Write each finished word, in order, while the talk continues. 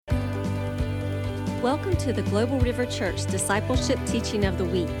Welcome to the Global River Church Discipleship Teaching of the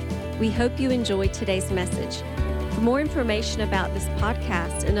Week. We hope you enjoyed today's message. For more information about this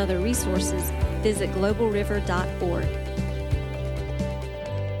podcast and other resources, visit globalriver.org.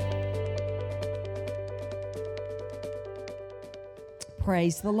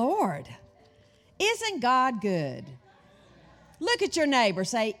 Praise the Lord. Isn't God good? Look at your neighbor.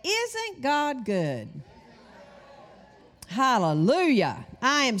 Say, isn't God good? Hallelujah.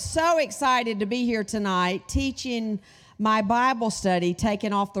 I am so excited to be here tonight teaching my Bible study,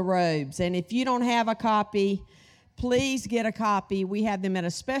 Taking Off the Robes. And if you don't have a copy, please get a copy. We have them at a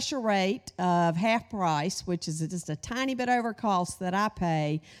special rate of half price, which is just a tiny bit over cost that I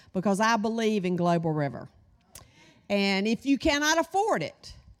pay because I believe in Global River. And if you cannot afford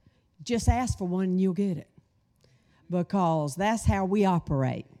it, just ask for one and you'll get it because that's how we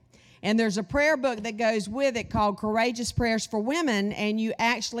operate. And there's a prayer book that goes with it called Courageous Prayers for Women, and you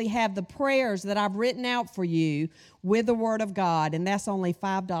actually have the prayers that I've written out for you with the Word of God, and that's only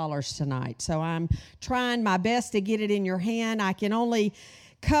 $5 tonight. So I'm trying my best to get it in your hand. I can only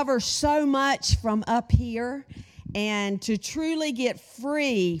cover so much from up here, and to truly get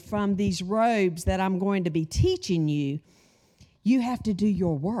free from these robes that I'm going to be teaching you, you have to do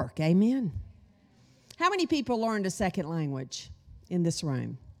your work. Amen? How many people learned a second language in this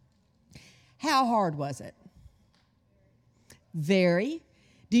room? How hard was it? Very.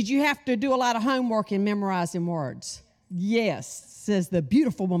 Did you have to do a lot of homework and memorizing words? Yes, says the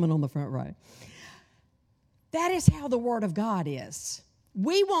beautiful woman on the front row. That is how the Word of God is.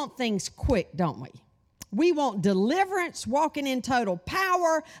 We want things quick, don't we? We want deliverance, walking in total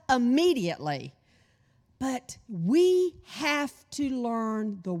power immediately. But we have to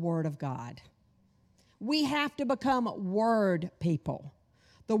learn the Word of God. We have to become Word people.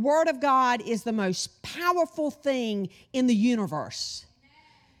 The Word of God is the most powerful thing in the universe.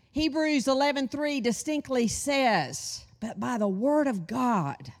 Hebrews 11:3 distinctly says, but by the Word of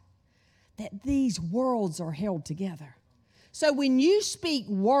God, that these worlds are held together. So when you speak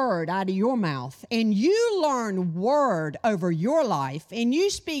Word out of your mouth and you learn Word over your life and you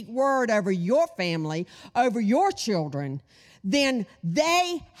speak Word over your family, over your children, then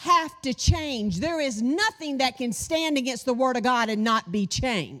they have to change. There is nothing that can stand against the Word of God and not be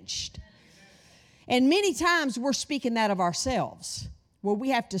changed. And many times we're speaking that of ourselves. Well,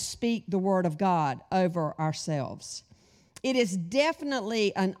 we have to speak the Word of God over ourselves. It is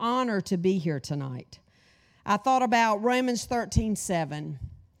definitely an honor to be here tonight. I thought about Romans 13:7,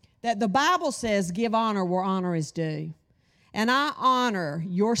 that the Bible says, give honor where honor is due. And I honor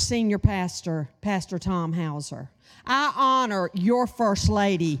your senior pastor, Pastor Tom Hauser. I honor your First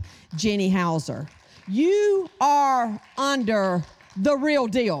Lady, Jenny Hauser. You are under the real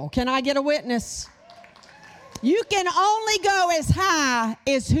deal. Can I get a witness? You can only go as high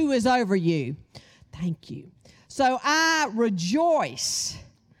as who is over you. Thank you. So I rejoice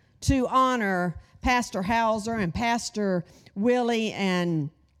to honor Pastor Hauser and Pastor Willie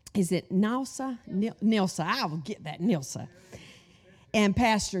and is it Nilsa? Nilsa. I will get that, Nilsa. And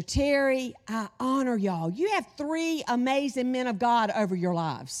Pastor Terry, I honor y'all. You have three amazing men of God over your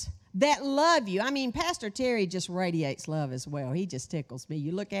lives that love you. I mean, Pastor Terry just radiates love as well. He just tickles me.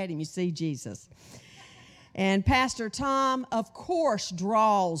 You look at him, you see Jesus. And Pastor Tom, of course,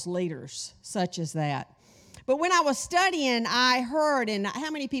 draws leaders such as that. But when I was studying, I heard, and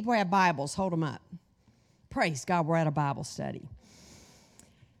how many people have Bibles? Hold them up. Praise God, we're at a Bible study.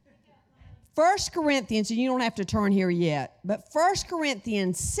 1 Corinthians, and you don't have to turn here yet, but 1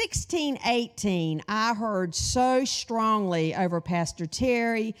 Corinthians 16:18, I heard so strongly over Pastor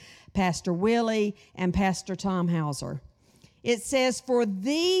Terry, Pastor Willie, and Pastor Tom Hauser. It says, for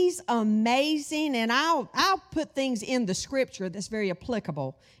these amazing, and I'll put things in the scripture that's very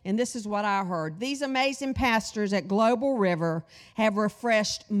applicable, and this is what I heard. These amazing pastors at Global River have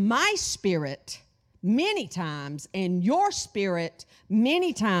refreshed my spirit many times and your spirit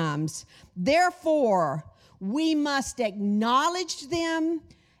many times. Therefore, we must acknowledge them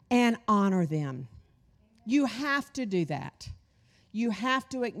and honor them. You have to do that. You have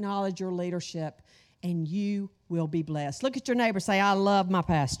to acknowledge your leadership and you will be blessed. Look at your neighbor, say, I love my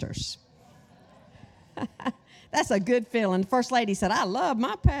pastors. That's a good feeling. The First Lady said, I love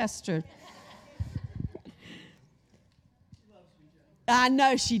my pastor. I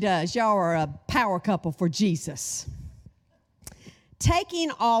know she does. Y'all are a power couple for Jesus.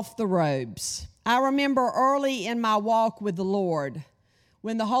 Taking off the robes. I remember early in my walk with the Lord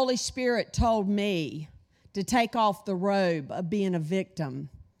when the Holy Spirit told me to take off the robe of being a victim,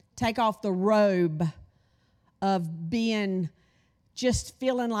 take off the robe of being just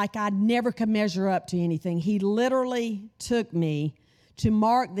feeling like I never could measure up to anything. He literally took me to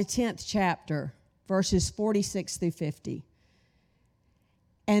Mark the 10th chapter, verses 46 through 50.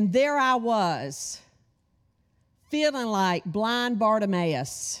 And there I was, feeling like blind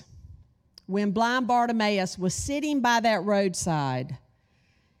Bartimaeus, when blind Bartimaeus was sitting by that roadside.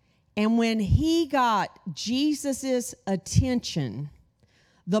 And when he got Jesus' attention,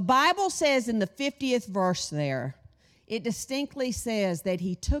 the Bible says in the 50th verse there, it distinctly says that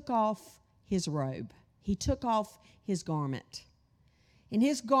he took off his robe. He took off his garment. And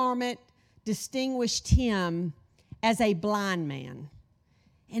his garment distinguished him as a blind man.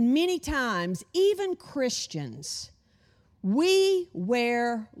 And many times, even Christians, we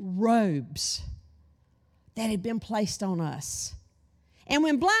wear robes that had been placed on us. And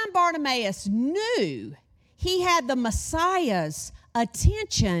when blind Bartimaeus knew he had the Messiah's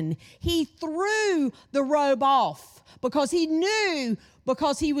attention, he threw the robe off because he knew,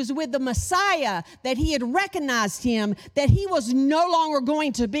 because he was with the Messiah, that he had recognized him, that he was no longer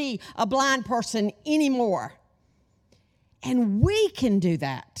going to be a blind person anymore. And we can do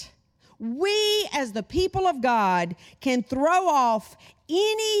that. We, as the people of God, can throw off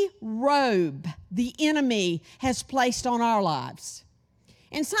any robe the enemy has placed on our lives.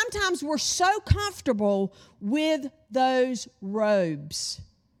 And sometimes we're so comfortable with those robes.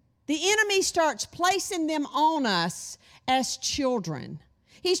 The enemy starts placing them on us as children.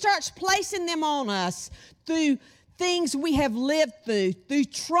 He starts placing them on us through things we have lived through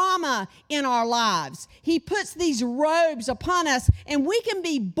trauma in our lives. He puts these robes upon us, and we can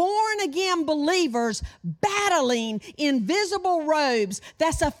be born-again believers battling invisible robes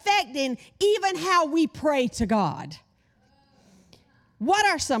that's affecting even how we pray to God. What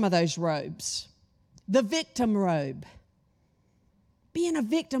are some of those robes? The victim robe, being a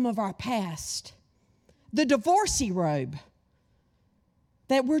victim of our past. The divorcee robe,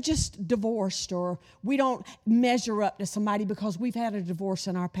 that we're just divorced or we don't measure up to somebody because we've had a divorce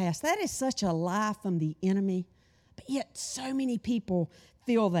in our past. That is such a lie from the enemy, but yet so many people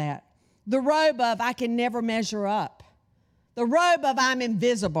feel that. The robe of I can never measure up. The robe of I'm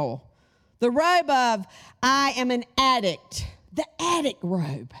invisible. The robe of I am an addict. The addict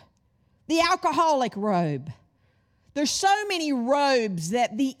robe. The alcoholic robe. There's so many robes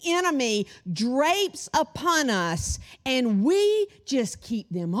that the enemy drapes upon us, and we just keep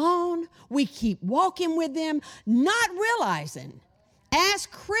them on. We keep walking with them, not realizing, as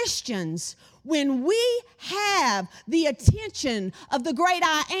Christians, when we have the attention of the great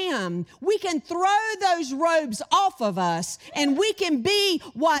I am, we can throw those robes off of us, and we can be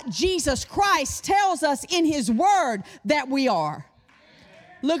what Jesus Christ tells us in His Word that we are.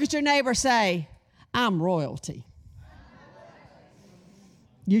 Look at your neighbor, say, I'm royalty.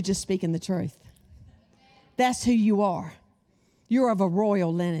 You're just speaking the truth. That's who you are. You're of a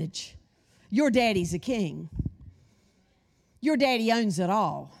royal lineage. Your daddy's a king. Your daddy owns it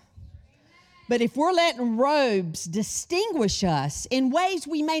all. But if we're letting robes distinguish us in ways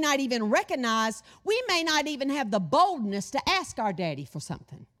we may not even recognize, we may not even have the boldness to ask our daddy for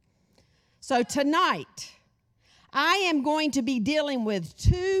something. So tonight, I am going to be dealing with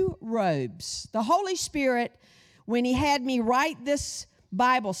two robes. The Holy Spirit, when He had me write this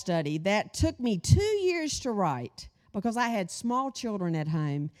Bible study that took me 2 years to write because I had small children at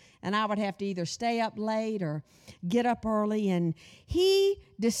home and I would have to either stay up late or get up early. And He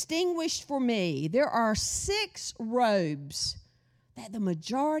distinguished for me, there are 6 robes that the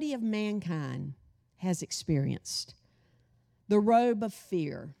majority of mankind has experienced. The robe of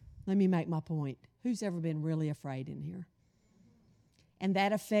fear. Let me make my point. Who's ever been really afraid in here? And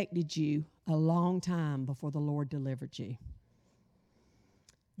that affected you a long time before the Lord delivered you.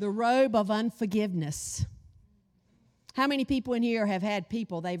 The robe of unforgiveness. How many people in here have had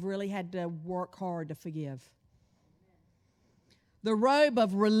people they've really had to work hard to forgive? The robe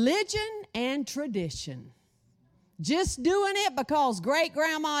of religion and tradition. Just doing it because great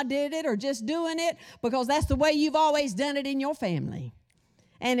grandma did it, or just doing it because that's the way you've always done it in your family.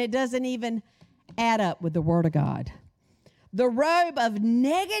 And it doesn't even add up with the Word of God. The robe of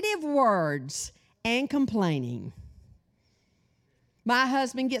negative words and complaining. My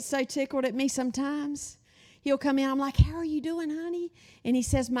husband gets so tickled at me sometimes. He'll come in, I'm like, how are you doing, honey? And he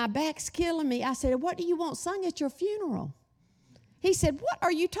says, my back's killing me. I said, what do you want sung at your funeral? He said, what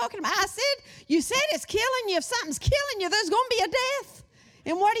are you talking about? I said, you said it's killing you. If something's killing you, there's going to be a death.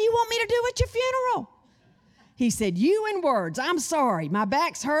 And what do you want me to do at your funeral? He said, you in words. I'm sorry. My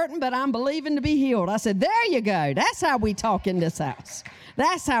back's hurting, but I'm believing to be healed. I said, there you go. That's how we talk in this house.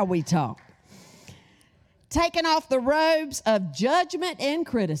 That's how we talk. Taking off the robes of judgment and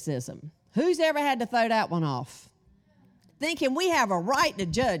criticism. Who's ever had to throw that one off? Thinking we have a right to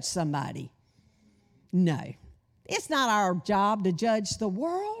judge somebody. No. It's not our job to judge the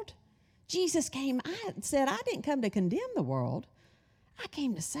world. Jesus came, I said, I didn't come to condemn the world. I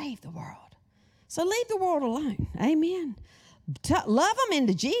came to save the world. So leave the world alone. Amen. Love them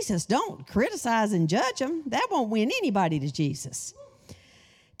into Jesus. Don't criticize and judge them. That won't win anybody to Jesus.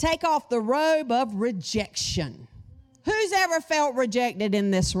 Take off the robe of rejection. Who's ever felt rejected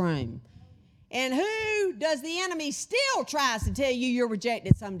in this room? And who does the enemy still tries to tell you you're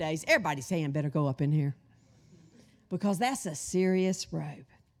rejected some days? Everybody's hand better go up in here, because that's a serious robe.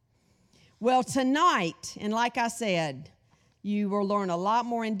 Well, tonight, and like I said, you will learn a lot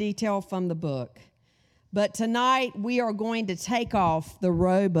more in detail from the book. But tonight we are going to take off the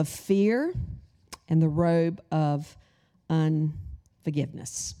robe of fear and the robe of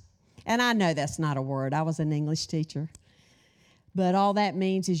unforgiveness. And I know that's not a word. I was an English teacher. But all that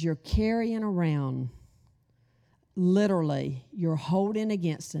means is you're carrying around, literally, you're holding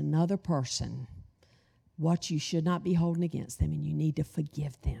against another person what you should not be holding against them, and you need to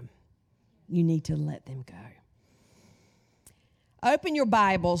forgive them. You need to let them go. Open your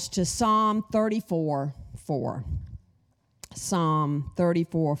Bibles to Psalm 34:4. Psalm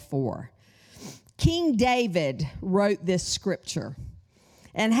 34:4. King David wrote this scripture.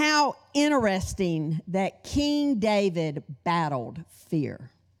 And how interesting that King David battled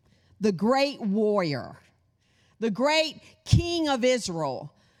fear. The great warrior, the great king of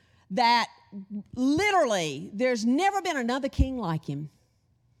Israel, that literally there's never been another king like him.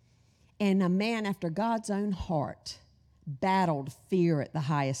 And a man after God's own heart battled fear at the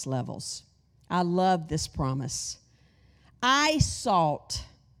highest levels. I love this promise. I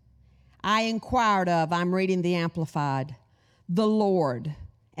inquired of, I'm reading the Amplified, the Lord,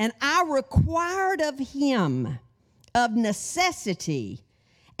 and I required of him of necessity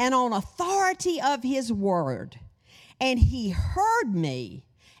and on authority of his word. And he heard me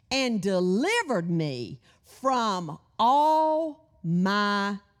and delivered me from all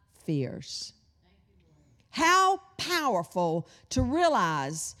my fears. How powerful to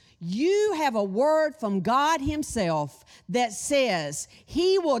realize you have a word from God himself that says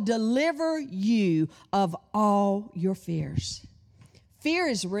he will deliver you of all your fears. Fear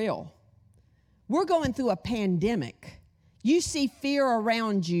is real. We're going through a pandemic. You see fear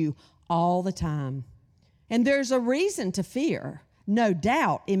around you all the time. And there's a reason to fear, no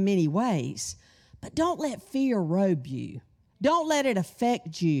doubt, in many ways. But don't let fear robe you. Don't let it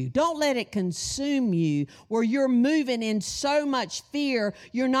affect you. Don't let it consume you where you're moving in so much fear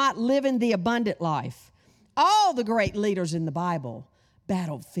you're not living the abundant life. All the great leaders in the Bible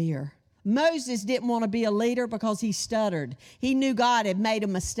battled fear. Moses didn't want to be a leader because he stuttered. He knew God had made a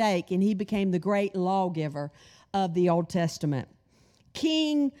mistake, and he became the great lawgiver of the Old Testament.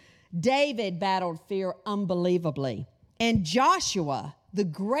 King David battled fear unbelievably. And Joshua, the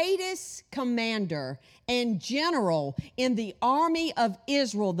greatest commander and general in the army of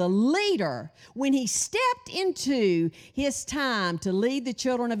Israel, the leader, when he stepped into his time to lead the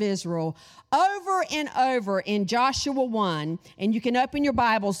children of Israel, over and over in Joshua 1, and you can open your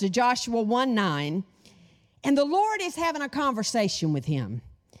Bibles to Joshua 1:9, and the Lord is having a conversation with him.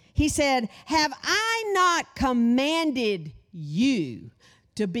 He said, have I not commanded you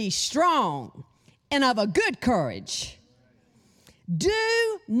to be strong and of a good courage?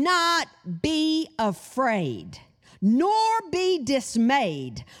 Do not be afraid, nor be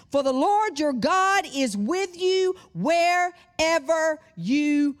dismayed, for the Lord your God is with you wherever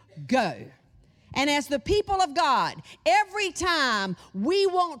you go. And as the people of God, every time we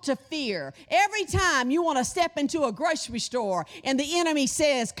want to fear, every time you want to step into a grocery store and the enemy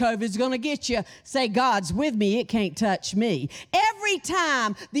says, COVID's going to get you, say, God's with me, it can't touch me. Every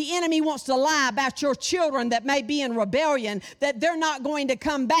time the enemy wants to lie about your children that may be in rebellion, that they're not going to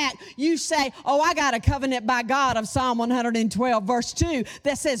come back, you say, oh, I got a covenant by God of Psalm 112, verse 2,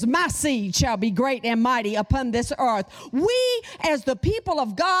 that says, my seed shall be great and mighty upon this earth. We, as the people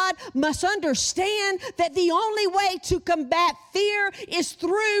of God, must understand that the only way to combat fear is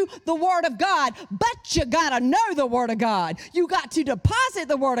through the Word of God. But you got to know the Word of God. You got to deposit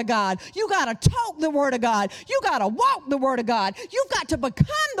the Word of God. You got to talk the Word of God. You got to walk the Word of God. You've got to become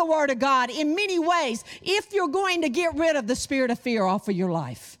the Word of God in many ways if you're going to get rid of the spirit of fear off of your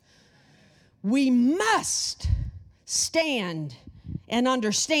life. We must stand and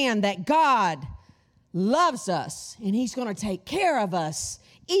understand that God loves us and He's going to take care of us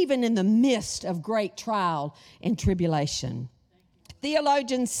even in the midst of great trial and tribulation.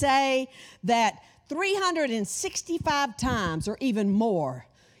 Theologians say that 365 times or even more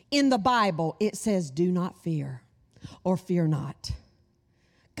in the Bible, it says, do not fear or fear not.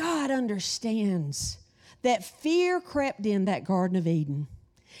 God understands that fear crept in that Garden of Eden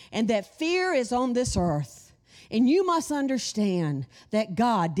and that fear is on this earth. And you must understand that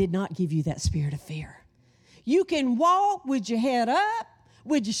God did not give you that spirit of fear. You can walk with your head up,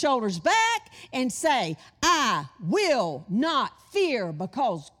 with your shoulders back, and say, I will not fear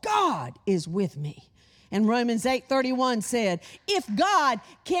because God is with me. And Romans 8:31 said, if God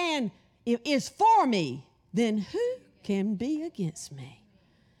is for me, then who can be against me?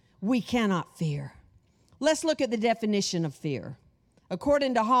 We cannot fear. Let's look at the definition of fear.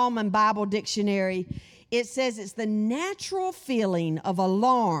 According to Holman Bible Dictionary, it says it's the natural feeling of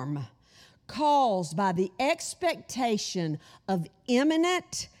alarm caused by the expectation of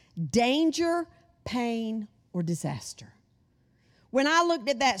imminent danger, pain, or disaster. When I looked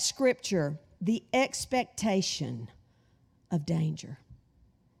at that scripture, the expectation of danger.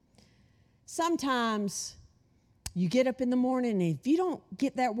 Sometimes you get up in the morning, and if you don't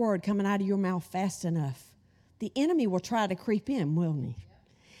get that word coming out of your mouth fast enough, the enemy will try to creep in, won't he?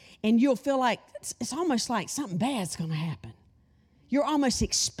 And you'll feel like it's almost like something bad's going to happen. You're almost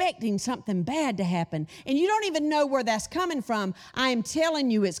expecting something bad to happen, and you don't even know where that's coming from. I am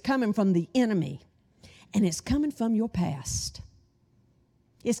telling you, it's coming from the enemy, and it's coming from your past.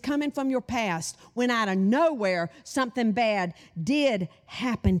 It's coming from your past when out of nowhere something bad did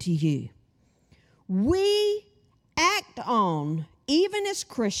happen to you. We act on, even as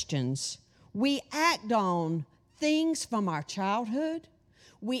Christians, we act on things from our childhood.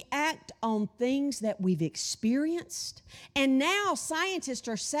 We act on things that we've experienced. And now scientists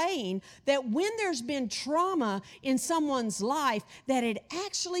are saying that when there's been trauma in someone's life, that it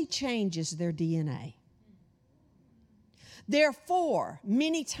actually changes their DNA. Therefore,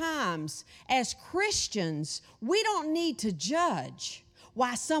 many times as Christians, we don't need to judge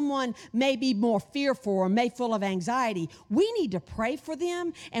why someone may be more fearful or may full of anxiety. We need to pray for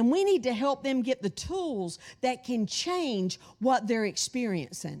them, and we need to help them get the tools that can change what they're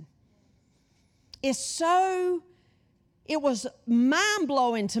experiencing. It was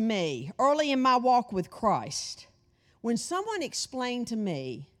mind-blowing to me early in my walk with Christ when someone explained to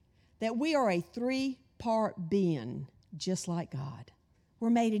me that we are a three-part being just like God. We're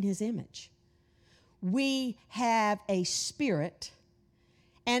made in His image. We have a spirit.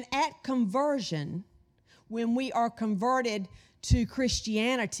 And at conversion, when we are converted to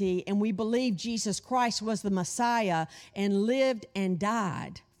Christianity and we believe Jesus Christ was the Messiah and lived and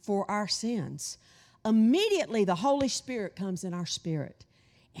died for our sins, immediately the Holy Spirit comes in our spirit,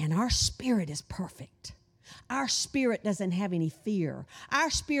 and our spirit is perfect. Our spirit doesn't have any fear. Our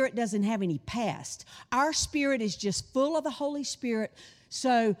spirit doesn't have any past. Our spirit is just full of the Holy Spirit.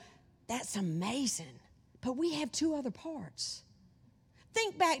 So that's amazing. But we have two other parts.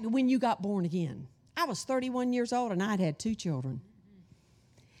 Think back to when you got born again. I was 31 years old and I'd had 2 children.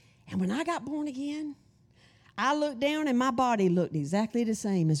 And when I got born again, I looked down and my body looked exactly the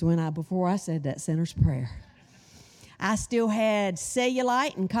same as before I said that sinner's prayer. I still had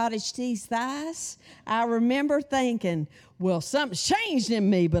cellulite and cottage cheese thighs. I remember thinking, well, something's changed in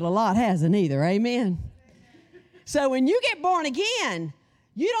me, but a lot hasn't either. Amen. So when you get born again,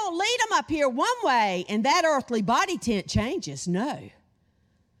 you don't lead them up here one way and that earthly body tent changes. No.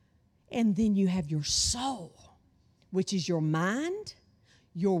 And then you have your soul, which is your mind,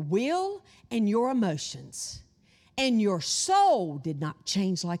 your will, and your emotions. And your soul did not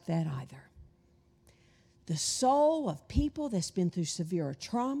change like that either. The soul of people that's been through severe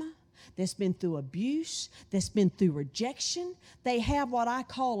trauma, that's been through abuse, that's been through rejection, they have what I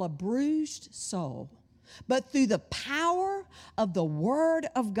call a bruised soul. But through the power of the Word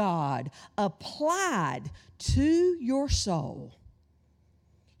of God applied to your soul,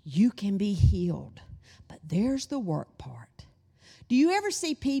 you can be healed. But there's the work part. Do you ever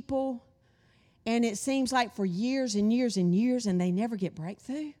see people and it seems like for years and years and years and they never get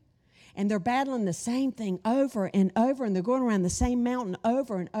breakthrough? And they're battling the same thing over and over, and they're going around the same mountain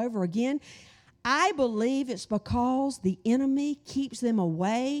over and over again. I believe it's because the enemy keeps them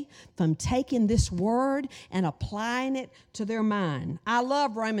away from taking this word and applying it to their mind. I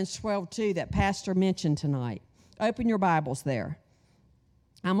love Romans 12:2 that Pastor mentioned tonight. Open your Bibles there.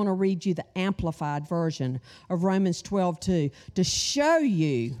 I'm going to read you the amplified version of Romans 12:2 to show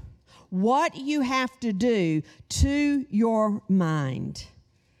you what you have to do to your mind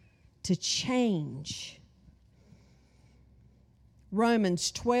to change.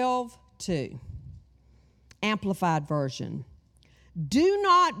 Romans 12:2, amplified version. Do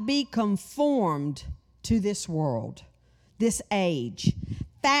not be conformed to this world, this age,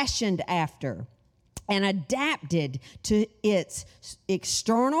 fashioned after and adapted to its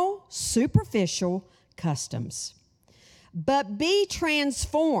external, superficial customs. But be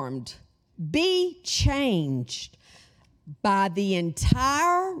transformed, be changed by the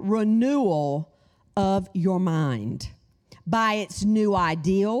entire renewal of your mind by its new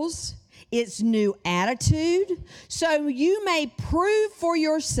ideals, its new attitude, so you may prove for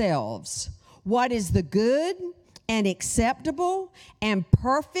yourselves what is the good and acceptable and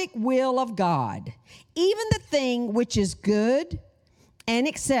perfect will of God, even the thing which is good and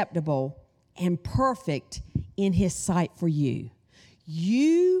acceptable and perfect in His sight for you.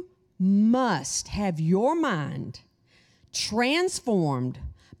 You must have your mind transformed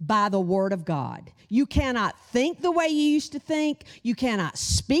by the Word of God. You cannot think the way you used to think. You cannot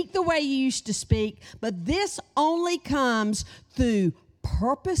speak the way you used to speak. But this only comes through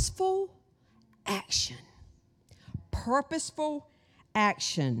purposeful action. Purposeful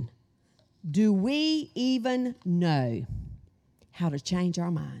action. Do we even know how to change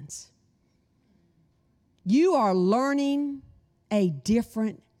our minds? You are learning a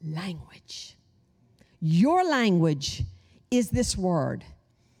different language. Your language is this word.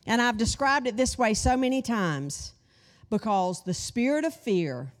 And I've described it this way so many times because the spirit of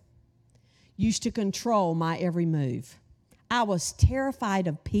fear used to control my every move. I was terrified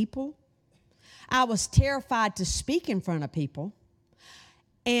of people. I was terrified to speak in front of people.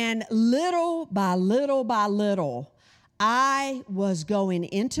 And little by little by little, I was going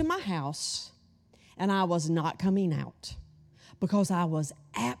into my house and I was not coming out because I was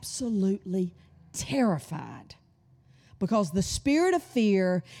absolutely terrified. Because the spirit of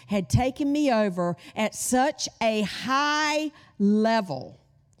fear had taken me over at such a high level.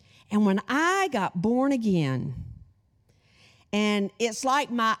 And when I got born again, and it's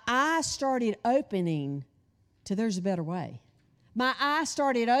like my eyes started opening to there's a better way. My eyes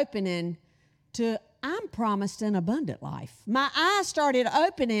started opening to I'm promised an abundant life. My eyes started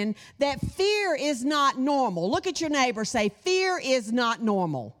opening that fear is not normal. Look at your neighbor, say, fear is not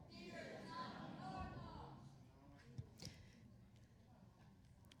normal.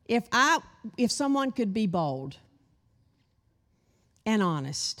 If someone could be bold and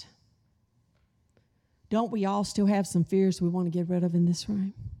honest, don't we all still have some fears we want to get rid of in this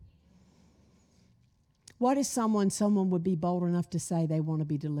room? What is someone would be bold enough to say they want to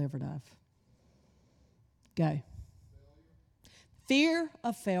be delivered of? Go. Fear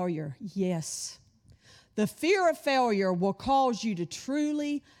of failure, yes. The fear of failure will cause you to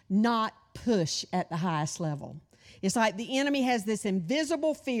truly not push at the highest level. It's like the enemy has this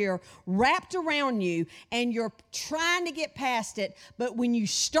invisible fear wrapped around you, and you're trying to get past it, but when you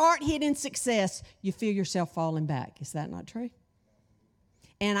start hitting success, you feel yourself falling back. Is that not true?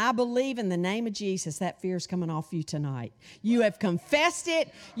 And I believe in the name of Jesus that fear is coming off you tonight. You have confessed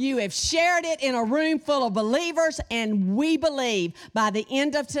it. You have shared it in a room full of believers, and we believe by the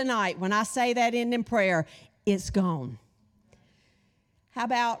end of tonight, when I say that end in prayer, it's gone. How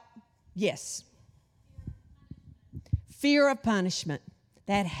about, yes, fear of punishment.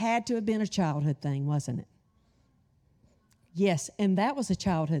 That had to have been a childhood thing, wasn't it? Yes, and that was a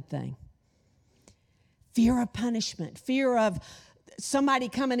childhood thing. Fear of punishment, fear of somebody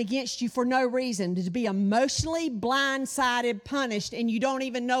coming against you for no reason, to be emotionally blindsided, punished, and you don't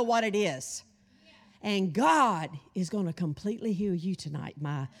even know what it is. And God is going to completely heal you tonight,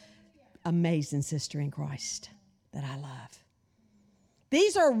 my amazing sister in Christ that I love.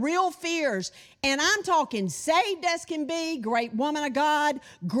 These are real fears, and I'm talking saved as can be, great woman of God,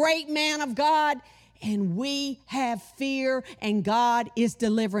 great man of God, and we have fear, and God is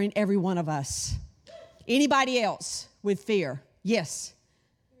delivering every one of us. Anybody else with fear? Yes.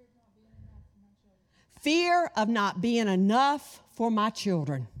 Fear of not being enough for my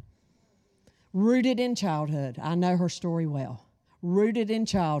children. Rooted in childhood. I know her story well. Rooted in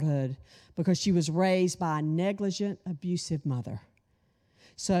childhood because she was raised by a negligent, abusive mother.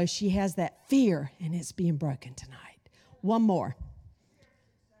 So she has that fear, and it's being broken tonight. One more.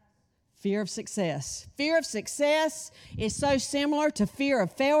 Fear of success. Fear of success is so similar to fear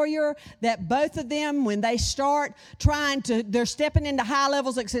of failure that both of them, when they start they're stepping into high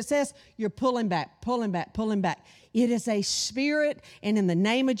levels of success, you're pulling back, pulling back, pulling back. It is a spirit, and in the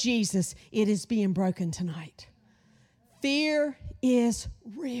name of Jesus, it is being broken tonight. Fear is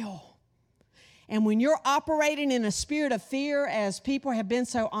real. And when you're operating in a spirit of fear, as people have been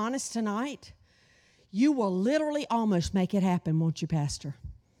so honest tonight, you will literally almost make it happen, won't you, Pastor?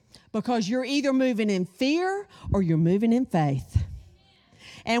 Because you're either moving in fear or you're moving in faith.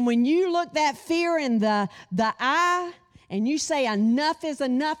 And when you look that fear in the eye and you say enough is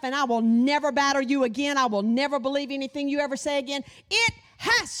enough and I will never batter you again, I will never believe anything you ever say again, it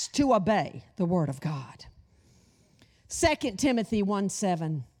has to obey the word of God. 2 Timothy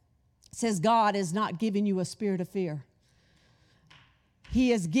 1:7 says God has not given you a spirit of fear.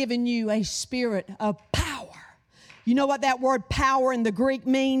 He has given you a spirit of power, You know what that word power in the Greek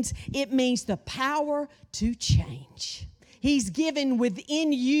means? It means the power to change. He's given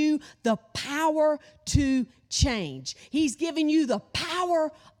within you the power to change. He's given you the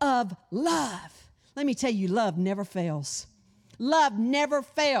power of love. Let me tell you, love never fails. Love never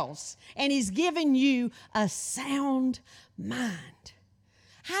fails. And He's given you a sound mind.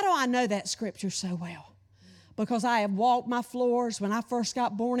 How do I know that scripture so well? Because I have walked my floors when I first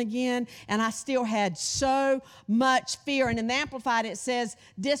got born again, and I still had so much fear. And in the Amplified, it says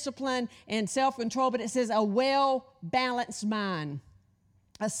discipline and self-control, but it says a well-balanced mind.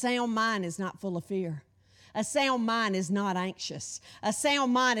 A sound mind is not full of fear. A sound mind is not anxious. A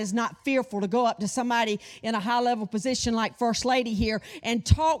sound mind is not fearful to go up to somebody in a high-level position like First Lady here and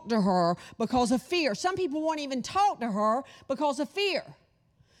talk to her because of fear. Some people won't even talk to her because of fear.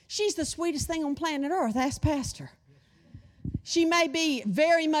 She's the sweetest thing on planet Earth. Ask Pastor. She may be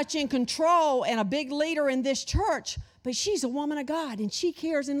very much in control and a big leader in this church, but she's a woman of God, and she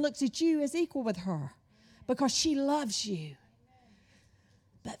cares and looks at you as equal with her because she loves you.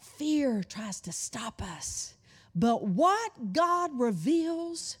 But fear tries to stop us. But what God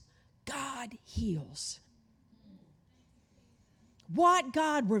reveals, God heals. What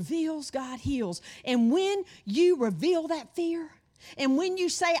God reveals, God heals. And when you reveal that fear, and when you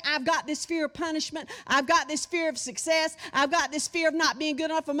say, I've got this fear of punishment, I've got this fear of success, I've got this fear of not being good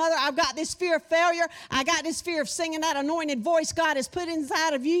enough a mother, I've got this fear of failure, I got this fear of singing that anointed voice God has put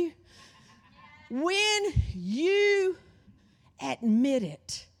inside of you. When you admit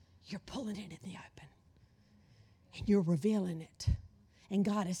it, you're pulling it in the open. And you're revealing it. And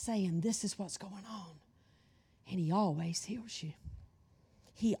God is saying, this is what's going on. And He always heals you.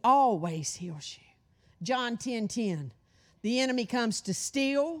 He always heals you. John 10:10. The enemy comes to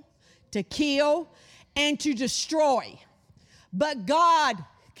steal, to kill, and to destroy. But God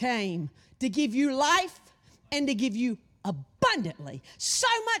came to give you life and to give you abundantly. So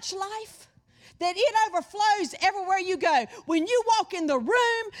much life that it overflows everywhere you go. When you walk in the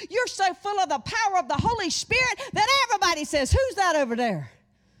room, you're so full of the power of the Holy Spirit that everybody says, who's that over there?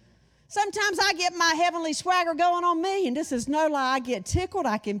 Sometimes I get my heavenly swagger going on me, and this is no lie. I get tickled.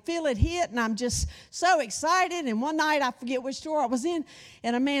 I can feel it hit, and I'm just so excited. And one night, I forget which store I was in,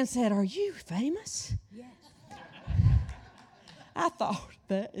 and a man said, are you famous? Yes. I thought,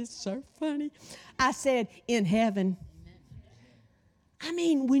 that is so funny. I said, in heaven. I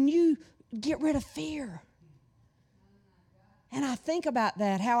mean, when you get rid of fear. And I think about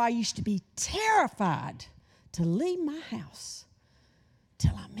that, how I used to be terrified to leave my house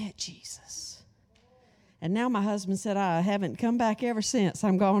till I met Jesus. And now my husband said, I haven't come back ever since.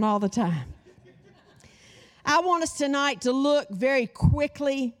 I'm going all the time. I want us tonight to look very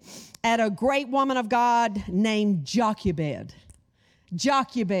quickly at a great woman of God named Jochebed.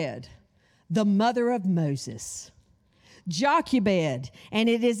 Jochebed, the mother of Moses. Jochebed, and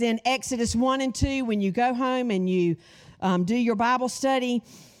it is in Exodus 1 and 2 when you go home and you do your Bible study.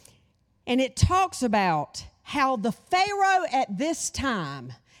 And it talks about how the Pharaoh at this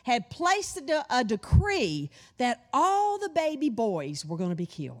time had placed a decree that all the baby boys were going to be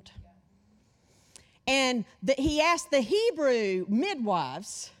killed. And he asked the Hebrew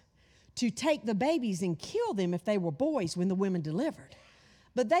midwives to take the babies and kill them if they were boys when the women delivered.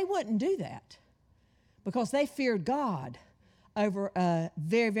 But they wouldn't do that because they feared God over a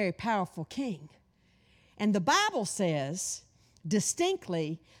very, very powerful king. And the Bible says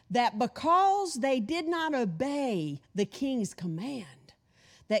distinctly that because they did not obey the king's command,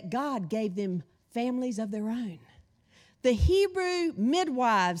 that God gave them families of their own. The Hebrew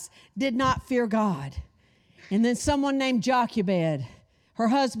midwives did not fear God. And then someone named Jochebed, her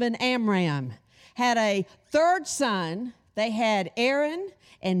husband Amram, had a third son. They had Aaron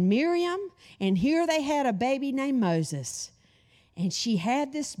and Miriam, and here they had a baby named Moses. And she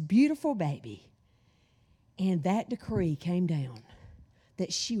had this beautiful baby. And that decree came down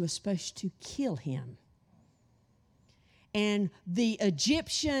that she was supposed to kill him. And the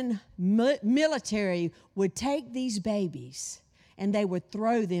Egyptian military would take these babies and they would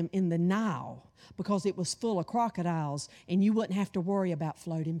throw them in the Nile because it was full of crocodiles and you wouldn't have to worry about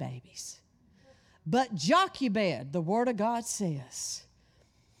floating babies. But Jochebed, the Word of God says,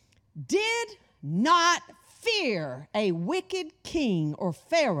 did not fear a wicked king or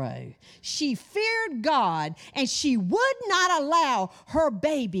Pharaoh. She feared God, and she would not allow her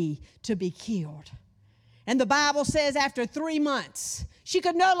baby to be killed. And the Bible says after 3 months, she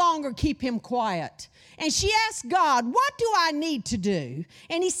could no longer keep him quiet. And she asked God, what do I need to do?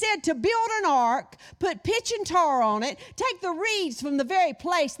 And he said to build an ark, put pitch and tar on it, take the reeds from the very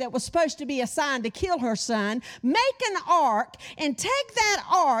place that was supposed to be assigned to kill her son, make an ark, and take that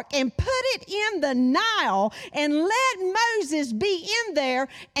ark and put it in the Nile and let Moses be in there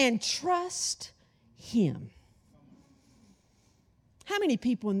and trust him. How many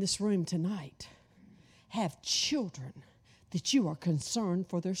people in this room tonight have children that you are concerned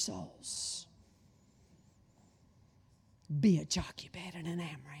for their souls? Be a Jochebed and an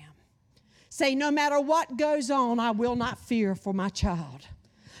Amram. Say, no matter what goes on, I will not fear for my child.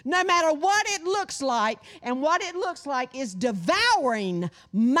 No matter what it looks like, and what it looks like is devouring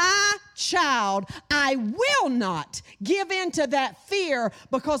my child, I will not give in to that fear,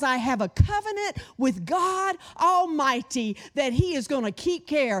 because I have a covenant with God Almighty that he is going to keep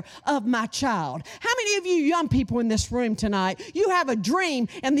care of my child. How many of you young people in this room tonight, you have a dream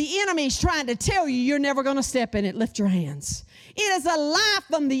and the enemy's trying to tell you you're never going to step in it? Lift your hands. It is a lie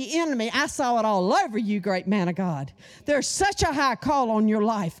from the enemy. I saw it all over you, great man of God. There's such a high call on your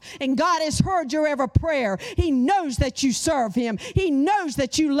life, and God has heard your every prayer. He knows that you serve him. He knows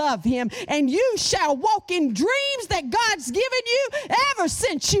that you love him, and you shall walk in dreams that God's given you ever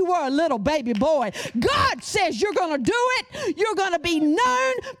since you were a little baby boy. God says you're going to do it. You're going to be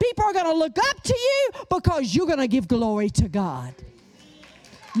known. People are going to look up to you because you're going to give glory to God.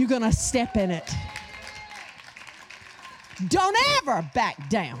 You're going to step in it. Don't ever back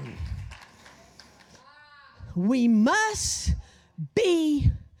down. We must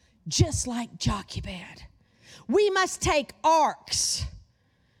be just like Jochebed. We must take arks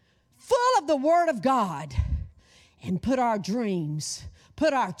full of the Word of God and put our dreams,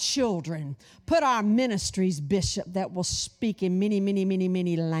 put our children, put our ministries, Bishop, that will speak in many, many, many,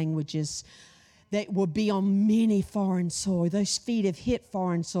 many languages, that will be on many foreign soil. Those feet have hit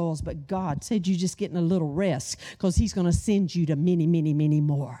foreign soils, but God said you're just getting a little rest, because he's going to send you to many, many, many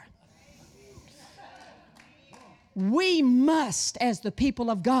more. We must, as the people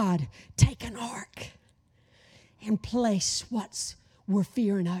of God, take an ark and place what we're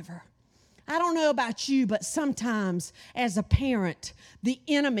fearing over. I don't know about you, but sometimes as a parent, the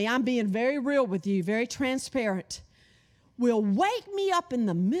enemy, I'm being very real with you, very transparent, will wake me up in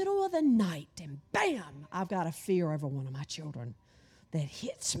the middle of the night and bam, I've got a fear over one of my children that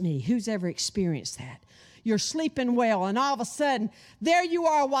hits me. Who's ever experienced that? You're sleeping well, and all of a sudden, there you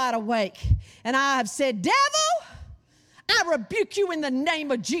are wide awake. And I have said, devil, I rebuke you in the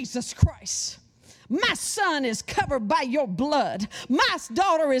name of Jesus Christ. My son is covered by your blood. My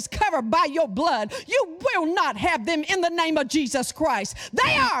daughter is covered by your blood. You will not have them in the name of Jesus Christ.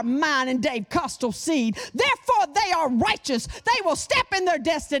 They are mine and Dave Costal seed. Therefore, they are righteous. They will step in their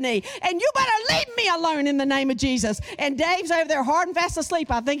destiny. And you better leave me alone in the name of Jesus. And Dave's over there hard and fast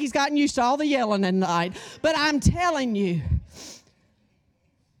asleep. I think he's gotten used to all the yelling at night. But I'm telling you,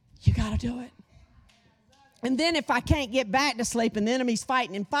 you got to do it. And then if I can't get back to sleep and the enemy's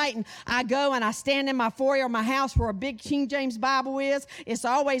fighting and fighting, I go and I stand in my foyer of my house where a big King James Bible is. It's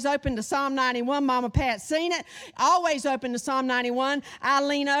always open to Psalm 91. Mama Pat's seen it. Always open to Psalm 91. I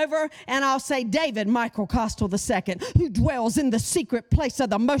lean over and I'll say, David Michael Costal II, who dwells in the secret place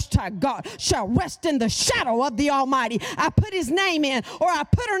of the Most High God, shall rest in the shadow of the Almighty. I put his name in, or I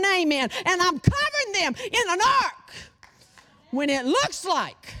put her name in, and I'm covering them in an ark. When it looks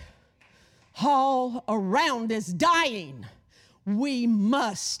like all around is dying, we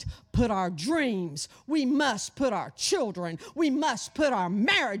must put our dreams, we must put our children, we must put our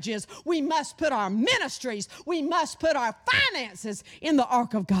marriages, we must put our ministries, we must put our finances in the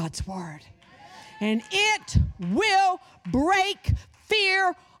ark of God's Word. And it will break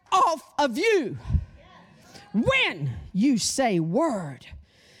fear off of you when you say word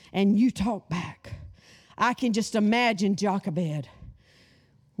and you talk back. I can just imagine Jochebed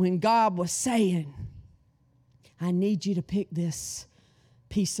when God was saying, I need you to pick this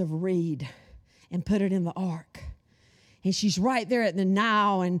piece of reed and put it in the ark. And she's right there at the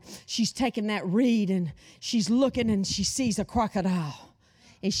Nile, and she's taking that reed, and she's looking, and she sees a crocodile.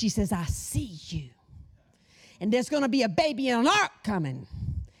 And she says, I see you. And there's going to be a baby in an ark coming,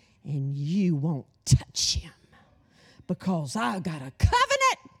 and you won't touch him, because I've got a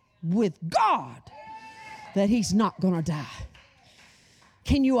covenant with God that he's not going to die.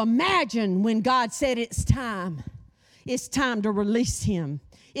 Can you imagine when God said it's time to release him?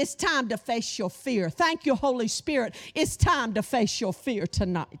 It's time to face your fear. Thank you, Holy Spirit. It's time to face your fear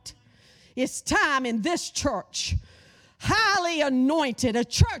tonight. It's time in this church. highly anointed, a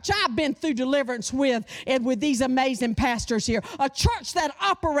church I've been through deliverance with, and with these amazing pastors here, a church that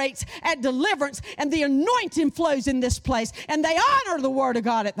operates at deliverance, and the anointing flows in this place, and they honor the Word of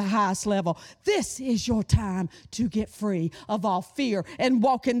God at the highest level. This is your time to get free of all fear and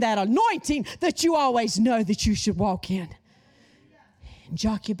walk in that anointing that you always know that you should walk in. And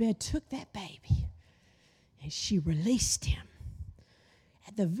Jochebed took that baby, and she released him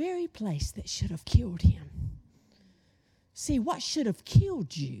at the very place that should have killed him. See, what should have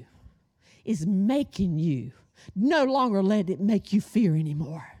killed you is making you no longer let it make you fear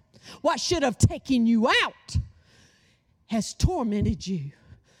anymore. What should have taken you out has tormented you.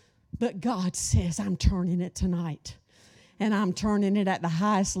 But God says, I'm turning it tonight. And I'm turning it at the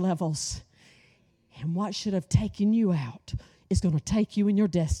highest levels. And what should have taken you out is going to take you in your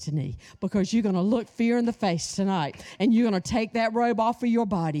destiny, because you're going to look fear in the face tonight, and you're going to take that robe off of your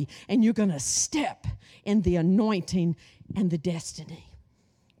body, and you're going to step in the anointing and the destiny.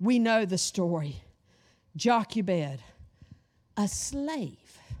 We know the story. Jochebed, a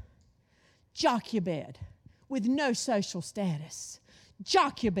slave. Jochebed with no social status.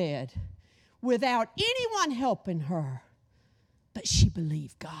 Jochebed without anyone helping her. But she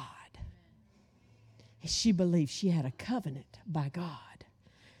believed God. And she believed she had a covenant by God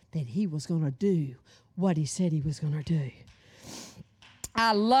that he was going to do what he said he was going to do.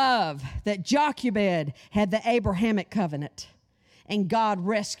 I love that Jochebed had the Abrahamic covenant, and God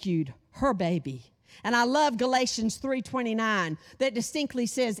rescued her baby. And I love Galatians 3:29 that distinctly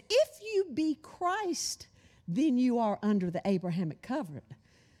says, if you be Christ, then you are under the Abrahamic covenant.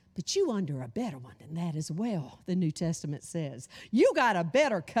 But you under a better one than that as well, the New Testament says. You got a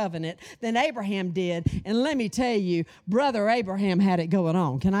better covenant than Abraham did. And let me tell you, Brother Abraham had it going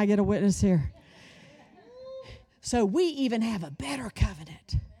on. Can I get a witness here? So we even have a better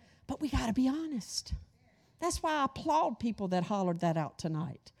covenant. But we got to be honest. That's why I applaud people that hollered that out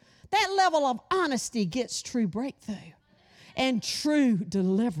tonight. That level of honesty gets true breakthrough and true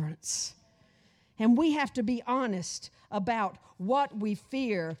deliverance. And we have to be honest about what we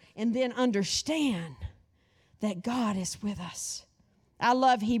fear and then understand that God is with us. I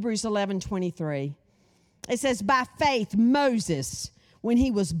love Hebrews 11:23. It says, by faith, Moses, when he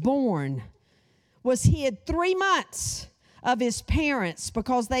was born, was hid 3 months of his parents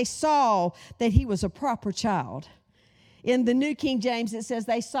because they saw that he was a proper child. In the New King James, it says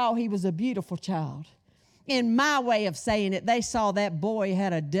they saw he was a beautiful child. In my way of saying it, they saw that boy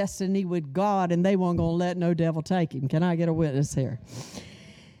had a destiny with God, and they weren't going to let no devil take him. Can I get a witness here?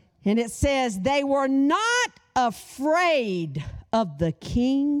 And it says they were not afraid of the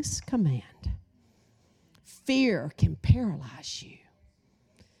king's command. Fear can paralyze you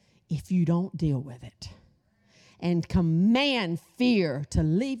if you don't deal with it. And command fear to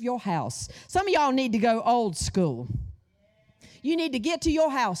leave your house. Some of y'all need to go old school. You need to get to your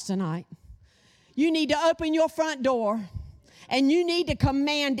house tonight. You need to open your front door, and you need to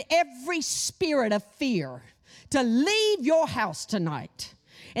command every spirit of fear to leave your house tonight.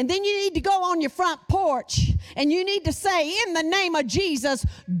 And then you need to go on your front porch, and you need to say, in the name of Jesus,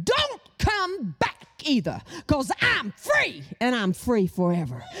 don't come back either, because I'm free, and I'm free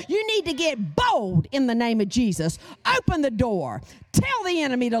forever. You need to get bold in the name of Jesus. Open the door. Tell the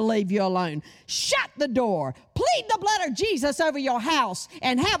enemy to leave you alone. Shut the door. Plead the blood of Jesus over your house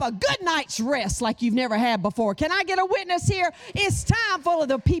and have a good night's rest like you've never had before. Can I get a witness here? It's time for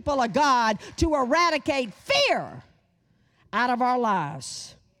the people of God to eradicate fear out of our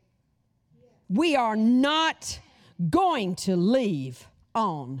lives. We are not going to leave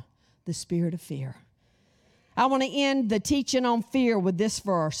on the spirit of fear. I want to end the teaching on fear with this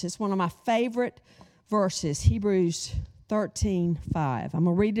verse. It's one of my favorite verses, Hebrews 13:5. I'm going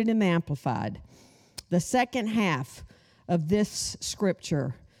to read it in the Amplified. The second half of this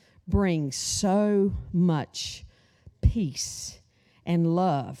scripture brings so much peace and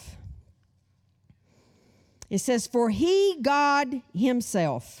love. It says, for he, God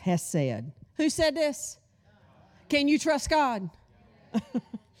himself, has said. Who said this? Can you trust God?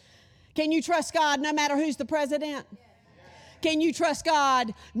 Can you trust God no matter who's the president? Can you trust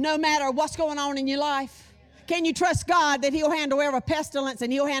God no matter what's going on in your life? Can you trust God that he'll handle every pestilence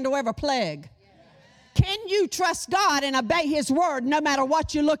and he'll handle every plague? Can you trust God and obey his word no matter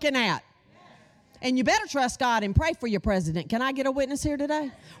what you're looking at? And you better trust God and pray for your president. Can I get a witness here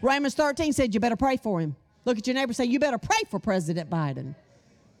today? Romans 13 said you better pray for him. Look at your neighbor and say, you better pray for President Biden.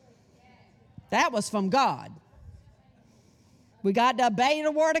 That was from God. We got to obey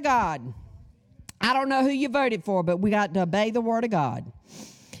the word of God. I don't know who you voted for, but we got to obey the word of God.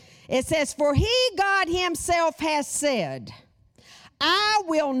 It says, for he, God himself, has said, I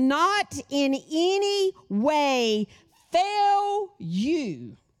will not in any way fail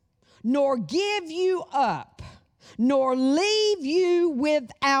you, nor give you up, nor leave you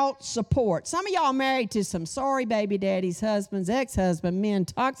without support. Some of y'all married to some sorry baby daddies, husbands, ex-husband, men,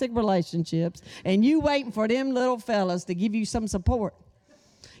 toxic relationships, and you waiting for them little fellas to give you some support.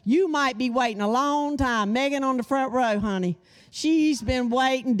 You might be waiting a long time. Megan on the front row, honey. She's been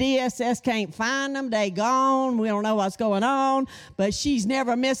waiting. DSS can't find them. They gone. We don't know what's going on. But she's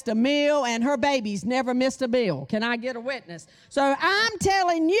never missed a meal, and her baby's never missed a meal. Can I get a witness? So I'm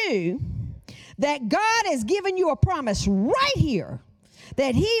telling you that God has given you a promise right here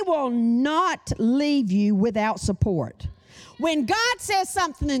that he will not leave you without support. When God says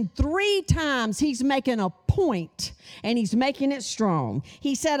something 3 times, he's making a point and he's making it strong.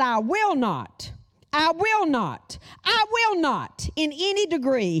 He said, I will not in any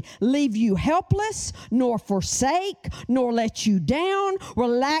degree leave you helpless, nor forsake, nor let you down,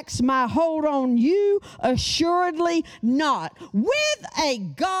 relax my hold on you, assuredly not. With a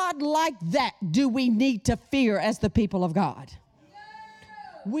God like that, do we need to fear as the people of God?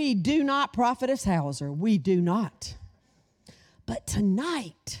 We do not, Prophetess Hauser, we do not. But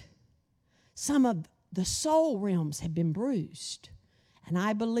tonight, some of the soul realms have been bruised. And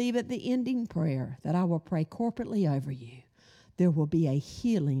I believe at the ending prayer that I will pray corporately over you, there will be a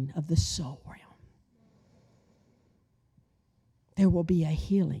healing of the soul realm. There will be a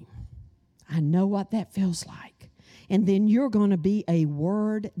healing. I know what that feels like. And then you're going to be a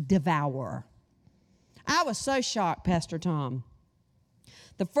word devourer. I was so shocked, Pastor Tom.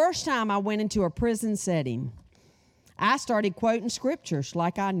 The first time I went into a prison setting, I started quoting scriptures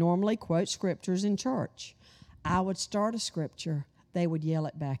like I normally quote scriptures in church. I would start a scripture, they would yell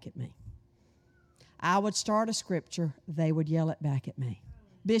it back at me. I would start a scripture, they would yell it back at me.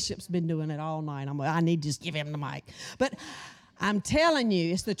 Bishop's been doing it all night. I need to just give him the mic. But I'm telling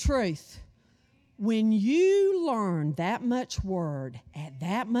you, it's the truth. When you learn that much word at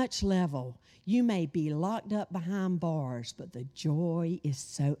that much level, you may be locked up behind bars, but the joy is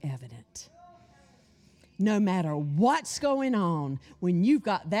so evident. No matter what's going on, when you've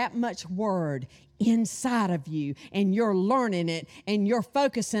got that much word inside of you and you're learning it and you're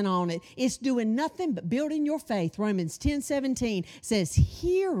focusing on it, it's doing nothing but building your faith. Romans 10:17 says,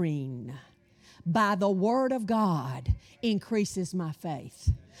 hearing by the word of God increases my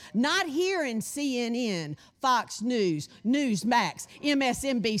faith. Not hearing CNN, Fox News, Newsmax,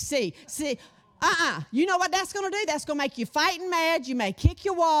 MSNBC. You know what that's going to do? That's going to make you fighting mad. You may kick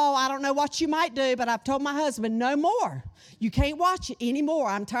your wall. I don't know what you might do, but I've told my husband, no more. You can't watch it anymore.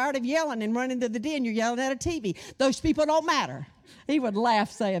 I'm tired of yelling and running to the den. You're yelling at a TV. Those people don't matter. He would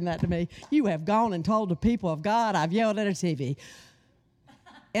laugh saying that to me. You have gone and told the people of God I've yelled at a TV.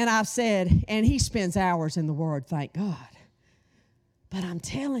 And I've said, and he spends hours in the Word, thank God. But I'm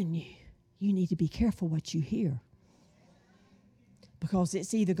telling you, you need to be careful what you hear. Because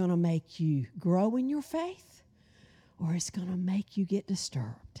it's either going to make you grow in your faith or it's going to make you get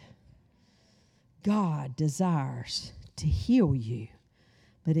disturbed. God desires to heal you,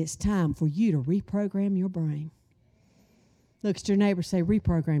 but it's time for you to reprogram your brain. Look at your neighbor, say,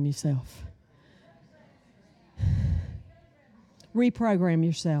 reprogram yourself. Reprogram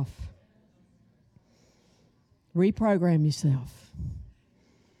yourself. Reprogram yourself.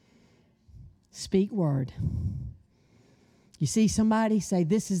 Speak word. You see somebody say,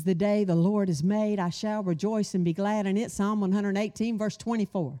 this is the day the Lord has made. I shall rejoice and be glad in it. Psalm 118, verse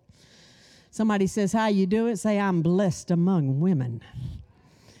 24. Somebody says, how you do it? Say, I'm blessed among women.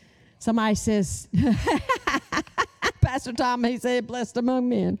 Somebody says, Pastor Tom, he said, blessed among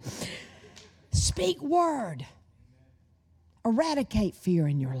men. Speak word. Eradicate fear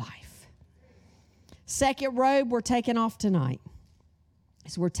in your life. Second robe we're taking off tonight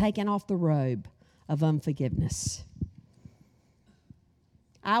is we're taking off the robe of unforgiveness.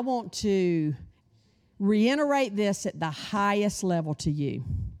 I want to reiterate this at the highest level to you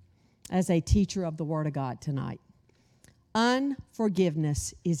as a teacher of the Word of God tonight.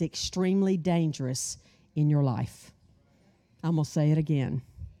 Unforgiveness is extremely dangerous in your life. I'm going to say it again.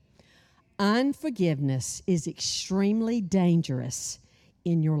 Unforgiveness is extremely dangerous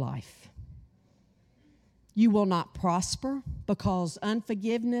in your life. You will not prosper because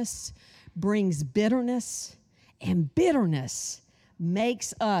unforgiveness brings bitterness, and bitterness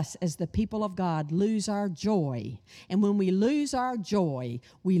makes us as the people of God lose our joy. And when we lose our joy,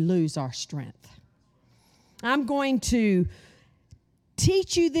 we lose our strength. I'm going to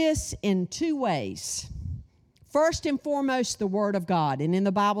teach you this in 2 ways. First and foremost, the Word of God. And in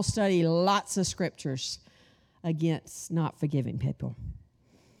the Bible study, lots of scriptures against not forgiving people.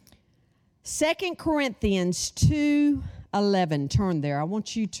 2 Corinthians 2, 2:11. Turn there. I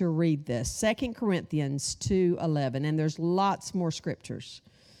want you to read this. 2 Corinthians 2:11. And there's lots more scriptures.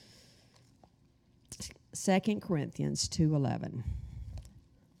 2 Corinthians 2:11.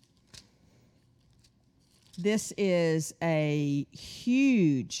 This is a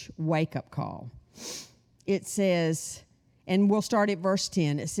huge wake-up call. It says, and we'll start at verse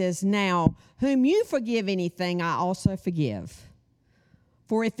 10. It says, "Now, whom you forgive anything, I also forgive.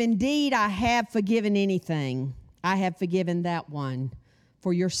 For if indeed I have forgiven anything, I have forgiven that one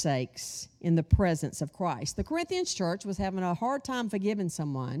for your sakes in the presence of Christ." The Corinthians church was having a hard time forgiving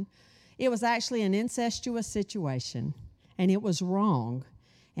someone. It was actually an incestuous situation, and it was wrong.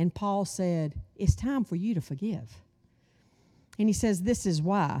 And Paul said, it's time for you to forgive. And he says, this is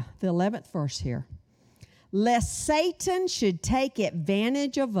why. The 11th verse here. "Lest Satan should take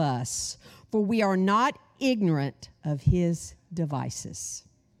advantage of us, for we are not ignorant of his devices."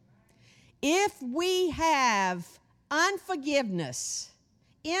 If we have unforgiveness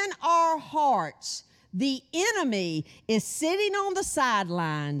in our hearts, the enemy is sitting on the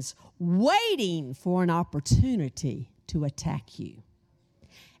sidelines waiting for an opportunity to attack you.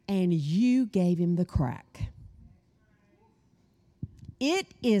 And you gave him the crack. It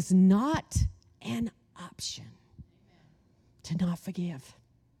is not an option to not forgive.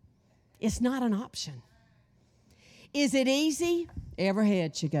 It's not an option. Is it easy? Every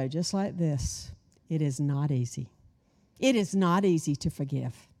head should go just like this. It is not easy. It is not easy to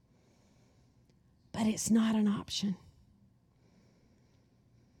forgive. But it's not an option.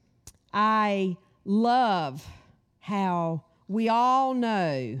 I love how we all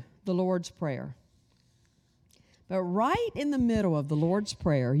know the Lord's Prayer. But right in the middle of the Lord's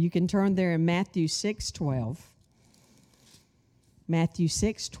Prayer, you can turn there in Matthew 6:12. Matthew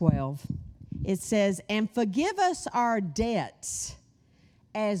 6:12. It says, "And forgive us our debts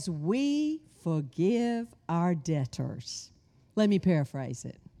as we forgive our debtors." Let me paraphrase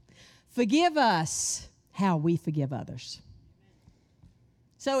it. Forgive us how we forgive others.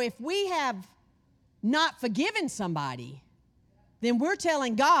 So if we have not forgiven somebody, then we're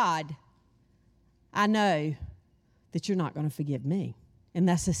telling God, I know that you're not going to forgive me. And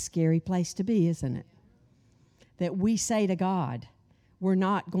that's a scary place to be, isn't it? That we say to God, we're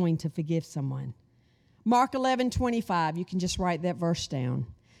not going to forgive someone. Mark 11:25, you can just write that verse down.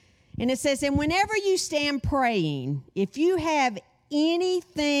 And it says, "And whenever you stand praying, if you have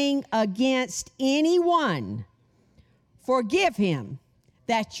anything against anyone, forgive him,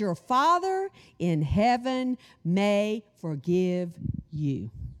 that your Father in heaven may forgive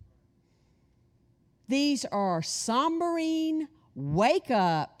you." These are sombering, wake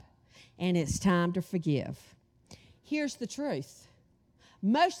up, and it's time to forgive. Here's the truth.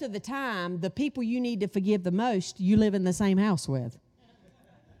 Most of the time, the people you need to forgive the most, you live in the same house with.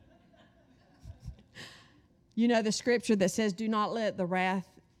 You know the scripture that says, do not let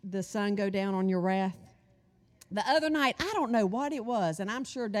the sun go down on your wrath? The other night, I don't know what it was, and I'm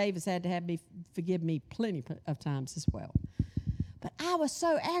sure Davis had to have me forgive me plenty of times as well. But I was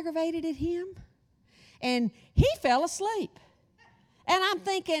so aggravated at him, and he fell asleep. And I'm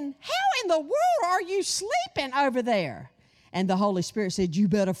thinking, how in the world are you sleeping over there? And the Holy Spirit said, you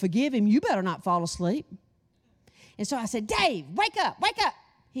better forgive him. You better not fall asleep. And so I said, Dave, wake up, wake up.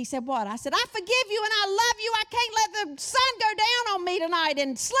 He said, what? I said, I forgive you and I love you. I can't let the sun go down on me tonight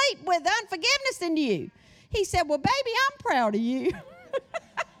and sleep with unforgiveness in you. He said, well, baby, I'm proud of you.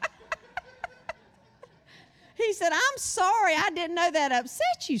 He said, I'm sorry. I didn't know that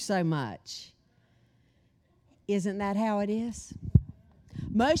upset you so much. Isn't that how it is?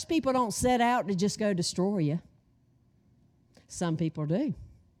 Most people don't set out to just go destroy you. Some people do.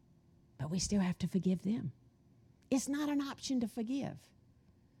 But we still have to forgive them. It's not an option to forgive.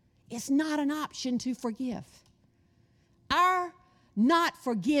 It's not an option to forgive. Our not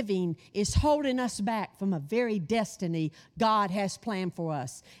forgiving is holding us back from a very destiny God has planned for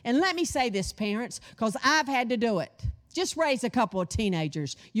us. And let me say this, parents, because I've had to do it. Just raise a couple of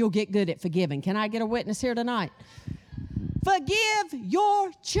teenagers. You'll get good at forgiving. Can I get a witness here tonight? Forgive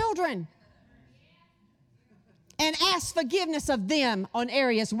your children. And ask forgiveness of them on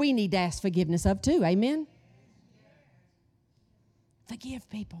areas we need to ask forgiveness of too. Amen? Forgive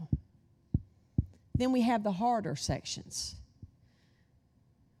people. Then we have the harder sections.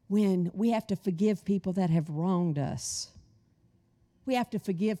 When we have to forgive people that have wronged us. We have to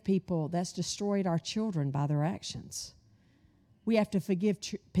forgive people that's destroyed our children by their actions. We have to forgive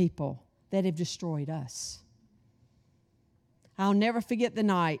people that have destroyed us. I'll never forget the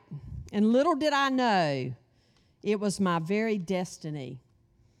night. And little did I know, it was my very destiny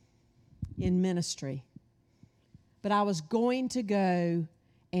in ministry. But I was going to go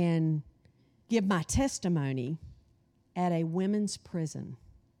and give my testimony at a women's prison.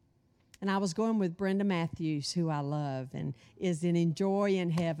 And I was going with Brenda Matthews, who I love, and is in Enjoy in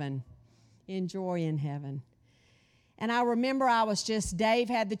Heaven. Enjoy in Heaven. And I remember Dave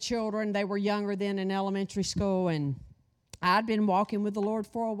had the children. They were younger then in elementary school, and I'd been walking with the Lord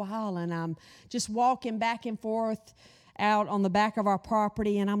for a while, and I'm just walking back and forth out on the back of our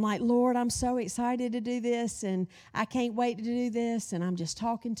property, and I'm like, Lord, I'm so excited to do this, and I can't wait to do this. And I'm just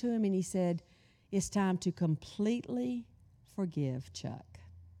talking to him, and he said, it's time to completely forgive Chuck.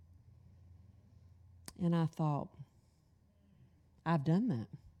 And I thought, I've done that.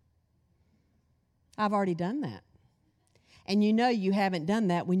 I've already done that. And you know you haven't done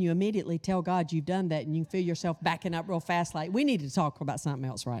that when you immediately tell God you've done that, and you feel yourself backing up real fast like, we need to talk about something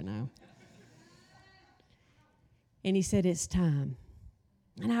else right now. And he said, it's time.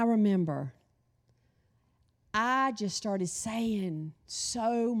 And I remember I just started saying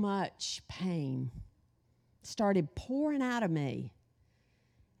so much pain started pouring out of me.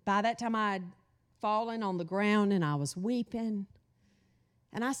 By that time, I'd fallen on the ground and I was weeping.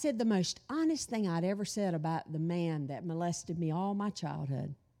 And I said the most honest thing I'd ever said about the man that molested me all my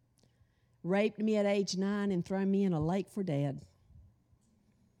childhood, raped me at age 9 and thrown me in a lake for dead.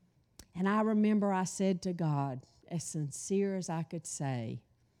 And I remember I said to God, as sincere as I could say,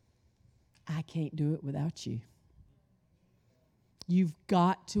 I can't do it without you. You've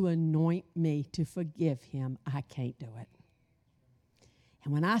got to anoint me to forgive him. I can't do it.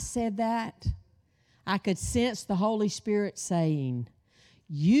 And when I said that, I could sense the Holy Spirit saying,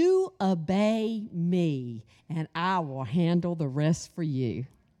 you obey me, and I will handle the rest for you.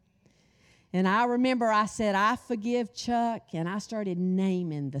 And I remember I said, I forgive Chuck, and I started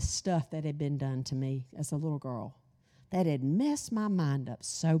naming the stuff that had been done to me as a little girl that had messed my mind up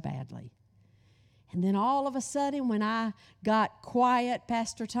so badly. And then all of a sudden, when I got quiet,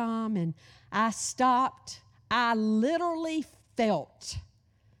 Pastor Tom, and I stopped, I literally felt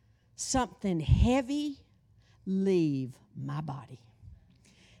something heavy leave my body.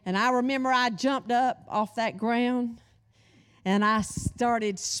 And I remember I jumped up off that ground, and I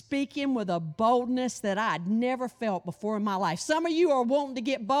started speaking with a boldness that I'd never felt before in my life. Some of you are wanting to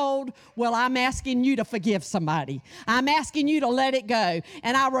get bold. Well, I'm asking you to forgive somebody. I'm asking you to let it go.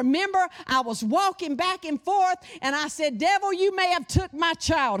 And I remember I was walking back and forth, and I said, devil, you may have took my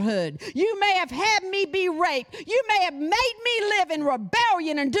childhood. You may have had me be raped. You may have made me live in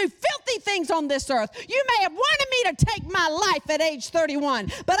rebellion and do filthy things on this earth. You may have wanted me to take my life at age 31.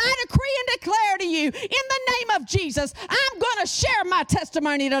 But I decree and declare to you, in the name of Jesus, I'm going to share my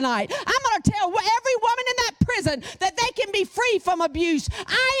testimony tonight. I'm going to tell every woman in that prison that they can be free from abuse.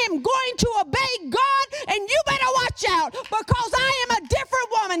 I am going to obey God, and you better watch out, because I am a different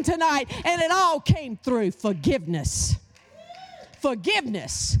woman tonight. And it all came through forgiveness.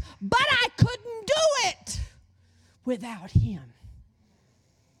 Forgiveness. But I couldn't do it without him.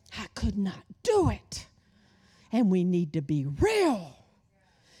 I could not do it. And we need to be real.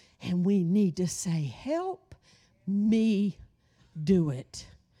 And we need to say, help me do it.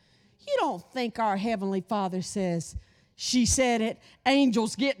 You don't think our Heavenly Father says, she said it,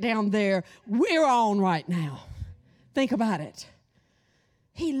 angels get down there, we're on right now. Think about it.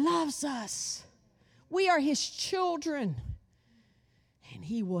 He loves us. We are his children. And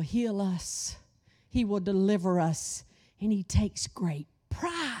he will heal us. He will deliver us. And he takes great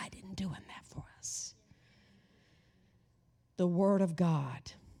pride in doing that for us. The Word of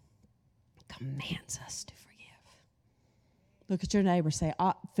God commands us to forgive. Look at your neighbor, say,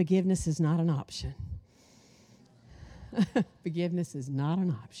 forgiveness is not an option. Forgiveness is not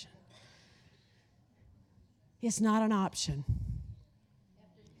an option. It's not an option.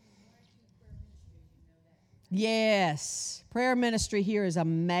 Yes, prayer ministry here is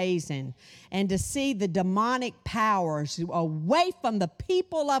amazing. And to see the demonic powers away from the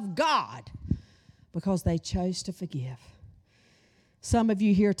people of God because they chose to forgive. Some of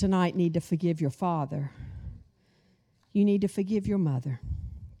you here tonight need to forgive your father. You need to forgive your mother.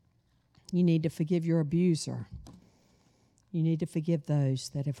 You need to forgive your abuser. You need to forgive those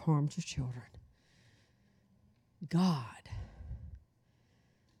that have harmed your children. God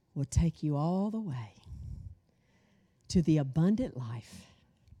will take you all the way to the abundant life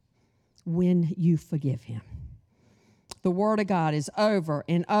when you forgive him. The Word of God is over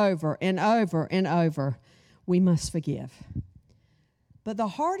and over and over and over. We must forgive. But the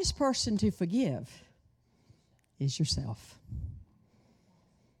hardest person to forgive is yourself.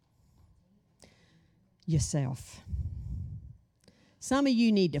 Yourself. Some of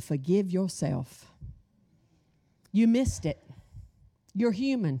you need to forgive yourself. You missed it. You're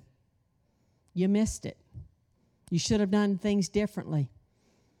human. You missed it. You should have done things differently.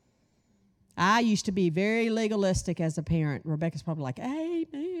 I used to be very legalistic as a parent. Rebecca's probably like, amen,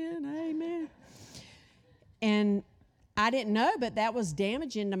 amen. And I didn't know, but that was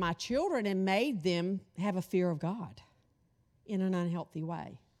damaging to my children and made them have a fear of God in an unhealthy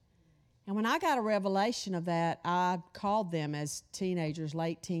way. And when I got a revelation of that, I called them as teenagers,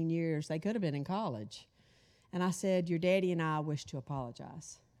 late teen years. They could have been in college. And I said, your daddy and I wish to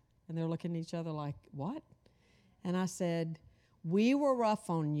apologize. And they're looking at each other like, what? And I said, we were rough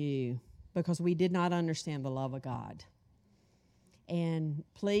on you because we did not understand the love of God. And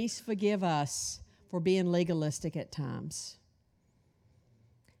please forgive us for being legalistic at times.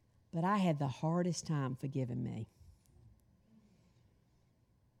 But I had the hardest time forgiving me.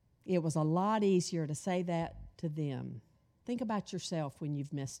 It was a lot easier to say that to them. Think about yourself when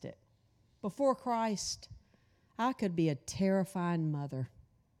you've missed it. Before Christ, I could be a terrifying mother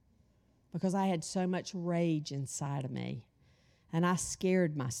because I had so much rage inside of me. And I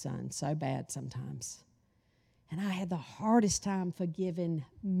scared my son so bad sometimes. And I had the hardest time forgiving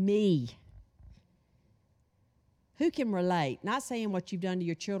me. Who can relate? Not saying what you've done to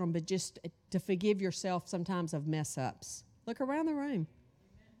your children, but just to forgive yourself sometimes of mess-ups. Look around the room.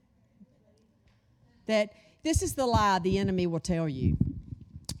 That this is the lie the enemy will tell you.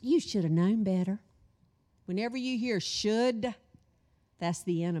 You should have known better. Whenever you hear should, that's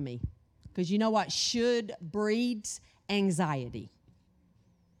the enemy. Because you know what should breeds? Anxiety.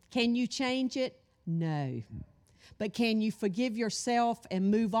 Can you change it? No. But can you forgive yourself and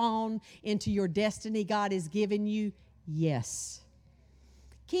move on into your destiny God has given you? Yes.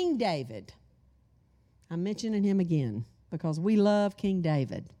 King David. I'm mentioning him again because we love King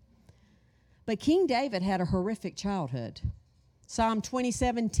David. But King David had a horrific childhood. Psalm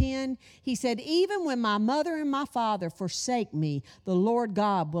 27:10, he said, even when my mother and my father forsake me, the Lord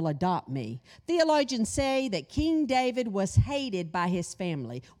God will adopt me. Theologians say that King David was hated by his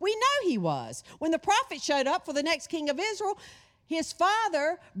family. We know he was. When the prophet showed up for the next king of Israel, his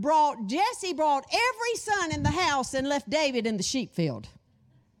father Jesse brought every son in the house and left David in the sheep field.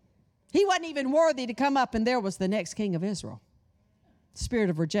 He wasn't even worthy to come up, and there was the next king of Israel. Spirit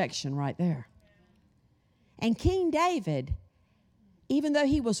of rejection right there. And King David, even though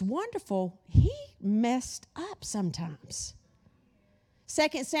he was wonderful, he messed up sometimes.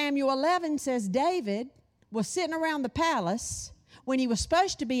 2 Samuel 11 says David was sitting around the palace when he was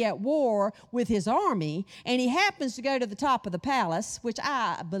supposed to be at war with his army, and he happens to go to the top of the palace, which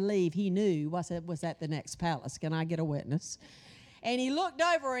I believe he knew was at the next palace. Can I get a witness? And he looked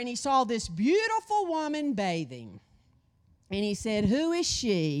over and he saw this beautiful woman bathing. And he said, who is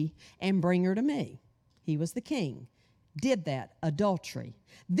she? And bring her to me. He was the king. Did that, adultery.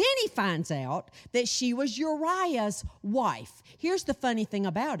 Then he finds out that she was Uriah's wife. Here's the funny thing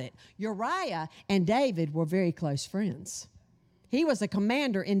about it. Uriah and David were very close friends. He was a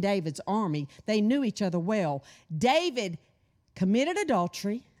commander in David's army. They knew each other well. David committed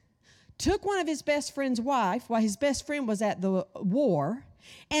adultery, took one of his best friend's wife while his best friend was at the war,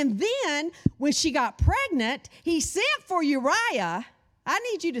 and then when she got pregnant, he sent for Uriah. I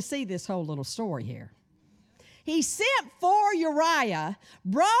need you to see this whole little story here. He sent for Uriah,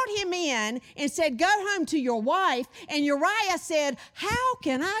 brought him in, and said, go home to your wife. And Uriah said, how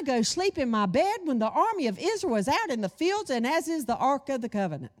can I go sleep in my bed when the army of Israel is out in the fields and as is the Ark of the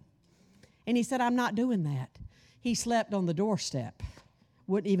Covenant? And he said, I'm not doing that. He slept on the doorstep,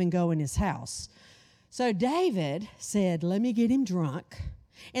 wouldn't even go in his house. So David said, let me get him drunk,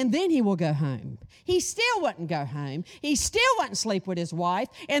 and then he will go home. He still wouldn't go home. He still wouldn't sleep with his wife,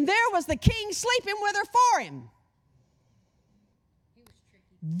 and there was the king sleeping with her for him.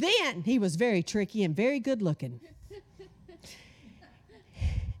 Then he was very tricky and very good looking.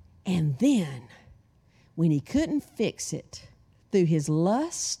 And then when he couldn't fix it through his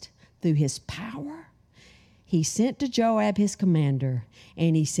lust, through his power, he sent to Joab, his commander,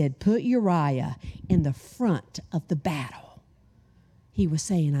 and he said, put Uriah in the front of the battle. He was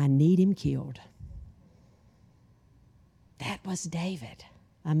saying, I need him killed. That was David,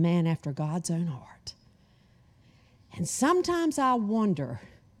 a man after God's own heart. And sometimes I wonder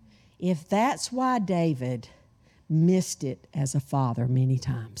if that's why David missed it as a father many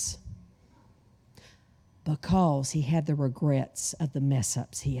times. Because he had the regrets of the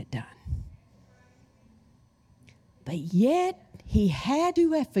mess-ups he had done. But yet, he had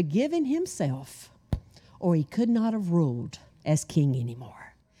to have forgiven himself, or he could not have ruled as king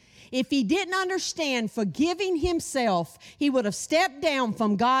anymore. If he didn't understand forgiving himself, he would have stepped down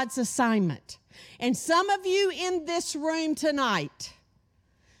from God's assignment. And some of you in this room tonight,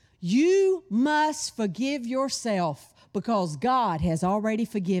 you must forgive yourself because God has already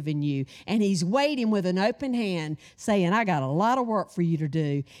forgiven you, and He's waiting with an open hand saying, I got a lot of work for you to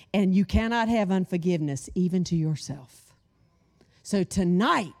do, and you cannot have unforgiveness even to yourself. So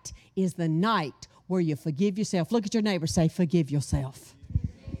tonight is the night where you forgive yourself. Look at your neighbor, say, forgive yourself.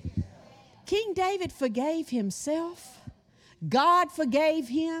 King David forgave himself. God forgave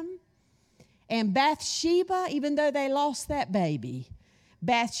him. And Bathsheba, even though they lost that baby,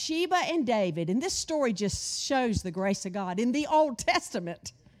 Bathsheba and David, and this story just shows the grace of God, in the Old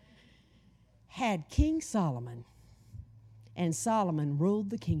Testament, had King Solomon, and Solomon ruled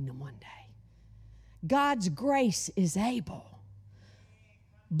the kingdom one day. God's grace is able.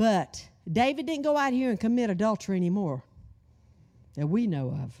 But David didn't go out here and commit adultery anymore that we know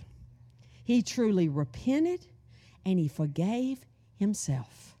of. He truly repented, and he forgave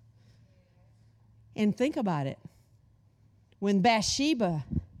himself. And think about it. When Bathsheba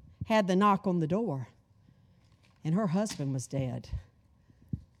had the knock on the door and her husband was dead,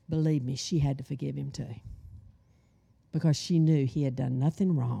 believe me, she had to forgive him too, because she knew he had done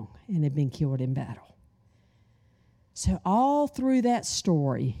nothing wrong and had been killed in battle. So all through that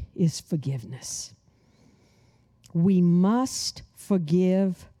story is forgiveness. We must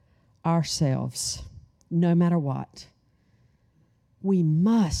forgive ourselves no matter what. We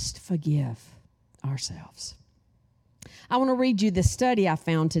must forgive ourselves. I want to read you the study I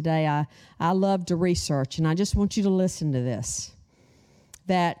found today. I love to research, and I just want you to listen to this.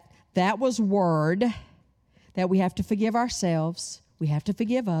 That was word that we have to forgive ourselves. We have to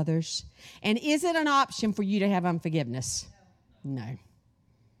forgive others. And is it an option for you to have unforgiveness? No.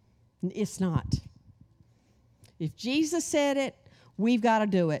 It's not. If Jesus said it, we've got to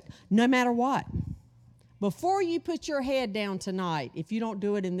do it, no matter what. Before you put your head down tonight, if you don't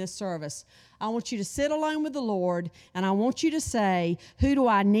do it in this service, I want you to sit alone with the Lord, and I want you to say, who do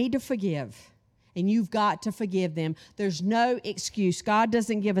I need to forgive? And you've got to forgive them. There's no excuse. God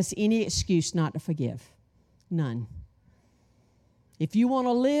doesn't give us any excuse not to forgive. None. If you want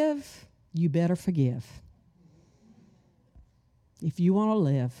to live, you better forgive. If you want to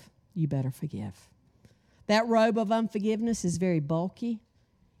live, you better forgive. That robe of unforgiveness is very bulky.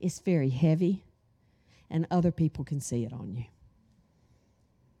 It's very heavy. And other people can see it on you.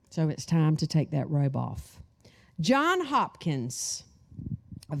 So it's time to take that robe off. Johns Hopkins,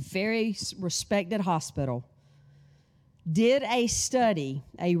 a very respected hospital, did a study,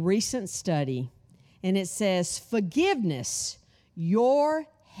 a recent study, and it says, forgiveness, your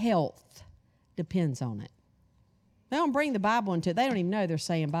health depends on it. They don't bring the Bible into it. They don't even know they're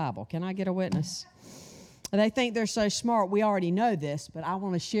saying Bible. Can I get a witness? They think they're so smart. We already know this, but I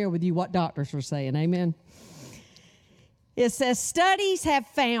want to share with you what doctors are saying. Amen. It says, studies have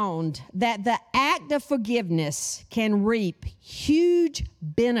found that the act of forgiveness can reap huge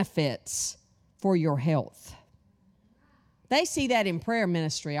benefits for your health. They see that in prayer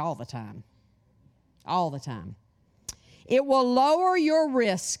ministry all the time. All the time. It will lower your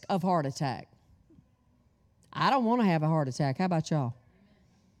risk of heart attack. I don't want to have a heart attack. How about y'all?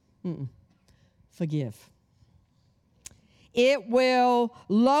 Forgive. It will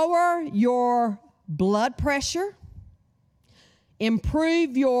lower your blood pressure,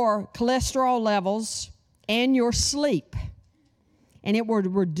 improve your cholesterol levels, and your sleep. And it will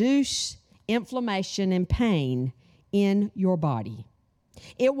reduce inflammation and pain in your body.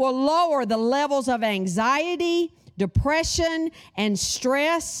 It will lower the levels of anxiety, depression, and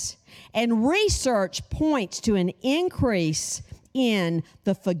stress. And research points to an increase in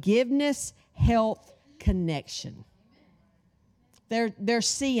the forgiveness health connection. They're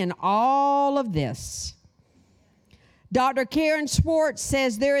seeing all of this. Dr. Karen Schwartz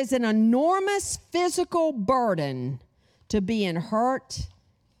says there is an enormous physical burden to being hurt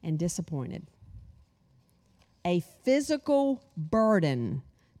and disappointed. A physical burden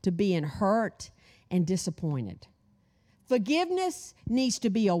to being hurt and disappointed. Forgiveness needs to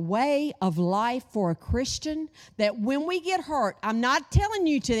be a way of life for a Christian, that when we get hurt, I'm not telling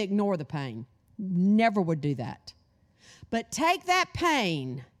you to ignore the pain. Never would do that. But take that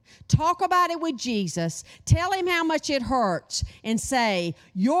pain, talk about it with Jesus, tell him how much it hurts, and say,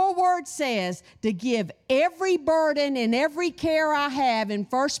 your word says to give every burden and every care I have in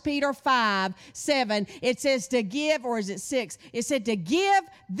 1 Peter 5:7. It says to give, or is it 6? It said to give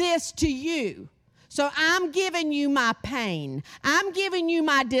this to you. So I'm giving you my pain. I'm giving you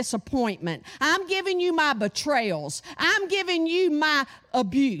my disappointment. I'm giving you my betrayals. I'm giving you my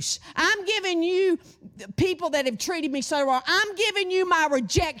abuse. I'm giving you people that have treated me so wrong. I'm giving you my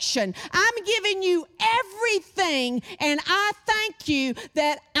rejection. I'm giving you everything, and I thank you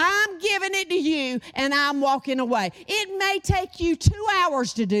that I'm giving it to you and I'm walking away. It may take you 2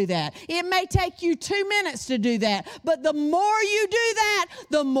 hours to do that. It may take you 2 minutes to do that. But the more you do that,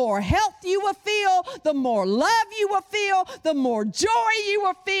 the more health you will feel, the more love you will feel, the more joy you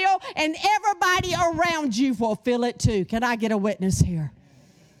will feel, and everybody around you will feel it too. Can I get a witness here?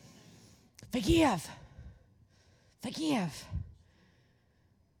 Forgive. Forgive.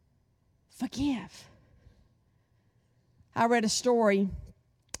 Forgive. I read a story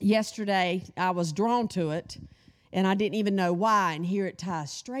yesterday. I was drawn to it, and I didn't even know why, and here it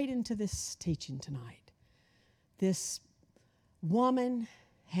ties straight into this teaching tonight. This woman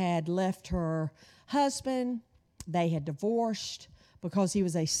had left her husband. They had divorced because he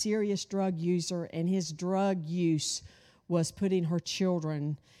was a serious drug user, and his drug use was putting her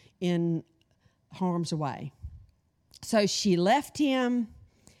children in harm's way. So she left him,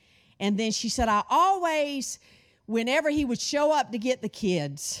 and then she said, whenever he would show up to get the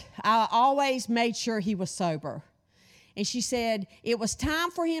kids, I always made sure he was sober. And she said it was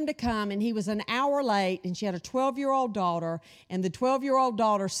time for him to come, and he was an hour late, and she had a 12-year-old daughter, and the 12-year-old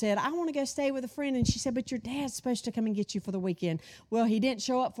daughter said, I want to go stay with a friend. And she said, but your dad's supposed to come and get you for the weekend. Well, he didn't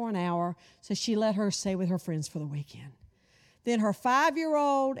show up for an hour, so she let her stay with her friends for the weekend. Then her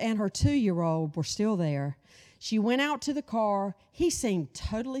 5-year-old and her 2-year-old were still there. She went out to the car. He seemed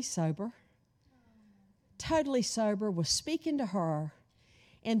totally sober, was speaking to her.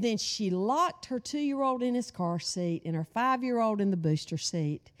 And then she locked her 2-year-old in his car seat and her 5-year-old in the booster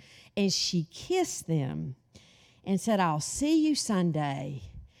seat. And she kissed them and said, I'll see you Sunday.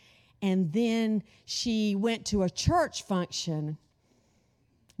 And then she went to a church function.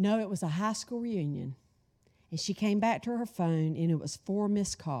 No, it was a high school reunion. And she came back to her phone, and it was 4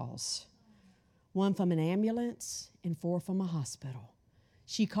 missed calls. 1 from an ambulance and 4 from a hospital.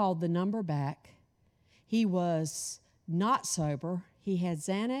 She called the number back. He was not sober. He had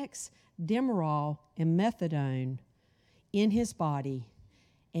Xanax, Demerol, and methadone in his body.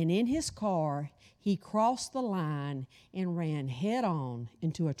 And in his car, he crossed the line and ran head on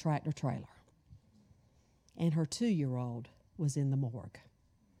into a tractor trailer. And her 2-year-old was in the morgue.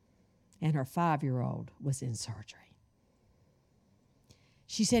 And her 5-year-old was in surgery.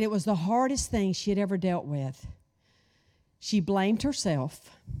 She said it was the hardest thing she had ever dealt with. She blamed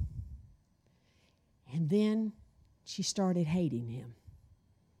herself. And then she started hating him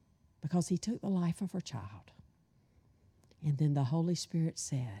because he took the life of her child. And then the Holy Spirit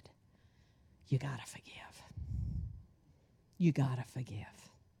said, you got to forgive. You got to forgive.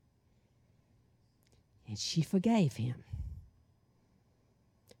 And she forgave him.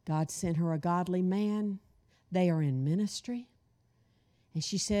 God sent her a godly man. They are in ministry. And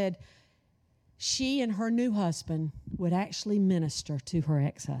she said she and her new husband would actually minister to her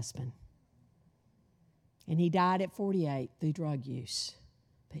ex-husband. And he died at 48 through drug use.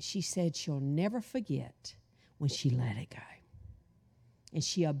 But she said she'll never forget when she let it go. And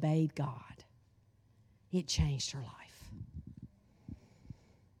she obeyed God. It changed her life.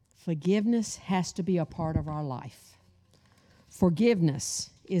 Forgiveness has to be a part of our life. Forgiveness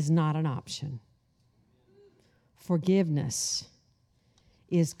is not an option. Forgiveness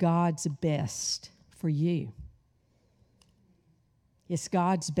is God's best for you. It's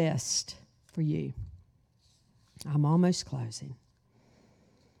God's best for you. I'm almost closing.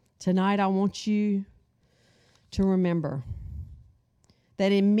 Tonight, I want you to remember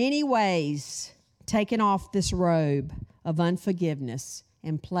that in many ways, taking off this robe of unforgiveness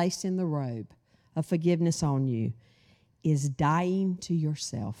and placing the robe of forgiveness on you is dying to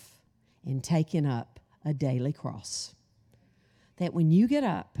yourself and taking up a daily cross. That when you get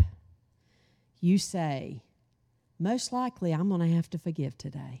up, you say, most likely I'm going to have to forgive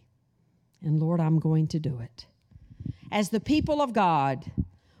today. And Lord, I'm going to do it. As the people of God,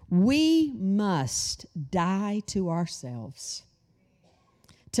 we must die to ourselves.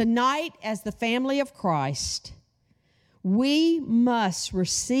 Tonight, as the family of Christ, we must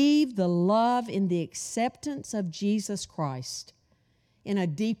receive the love and the acceptance of Jesus Christ in a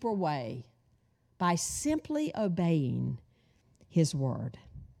deeper way by simply obeying His word.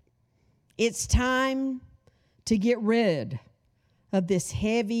 It's time to get rid of this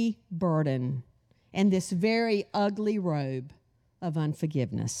heavy burden and this very ugly robe of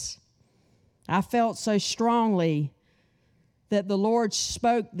unforgiveness. I felt so strongly that the Lord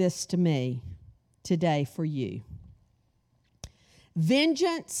spoke this to me today for you.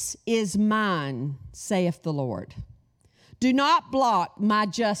 Vengeance is mine, saith the Lord. Do not block my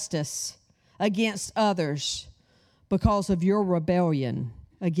justice against others because of your rebellion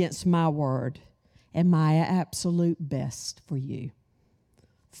against my word and my absolute best for you.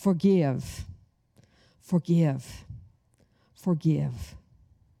 Forgive, forgive, forgive.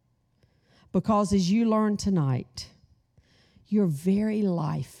 Because as you learn tonight, your very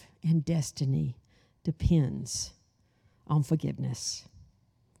life and destiny depends on forgiveness.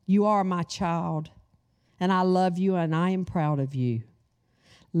 You are my child, and I love you, and I am proud of you.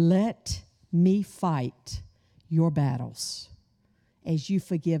 Let me fight your battles as you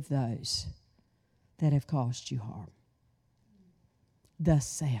forgive those that have caused you harm. Thus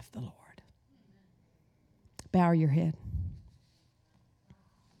saith the Lord. Bow your head.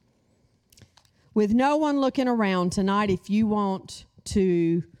 With no one looking around tonight, if you want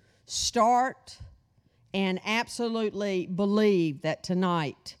to start and absolutely believe that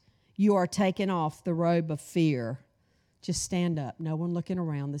tonight you are taking off the robe of fear, just stand up. No one looking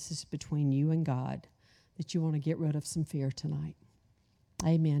around. This is between you and God, that you want to get rid of some fear tonight.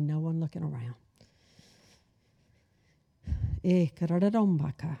 Amen. No one looking around.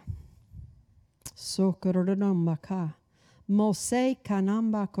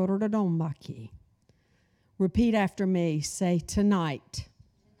 Repeat after me. Say, tonight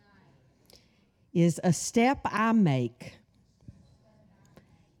is a step I make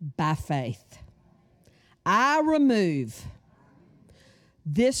by faith. I remove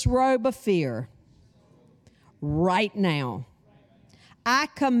this robe of fear right now. I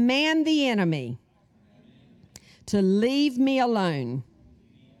command the enemy to leave me alone.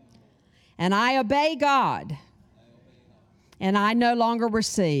 And I obey God. And I no longer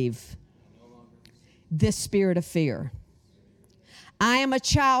receive this spirit of fear. I am a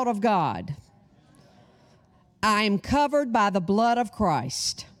child of God. I am covered by the blood of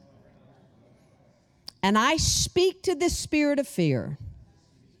Christ. And I speak to this spirit of fear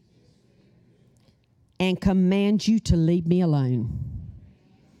and command you to leave me alone.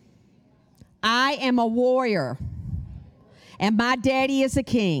 I am a warrior, and my daddy is a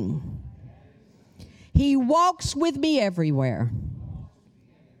king. He walks with me everywhere,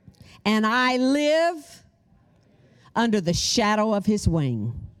 and I live under the shadow of his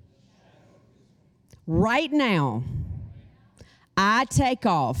wing. Right now, I take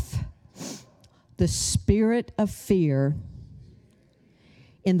off the spirit of fear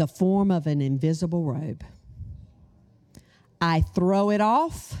in the form of an invisible robe. I throw it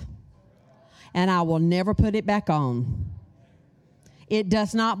off, and I will never put it back on. It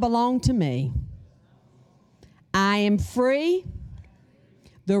does not belong to me. I am free.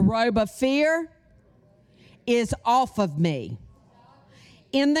 The robe of fear is off of me.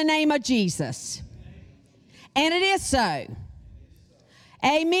 In the name of Jesus. And it is so.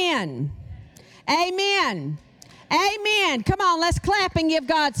 Amen. Amen. Amen. Come on, let's clap and give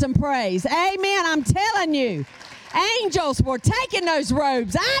God some praise. Amen. I'm telling you, angels were taking those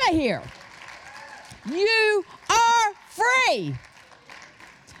robes out of here. You are free.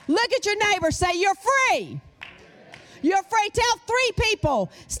 Look at your neighbor. Say, you're free. You're free. Tell 3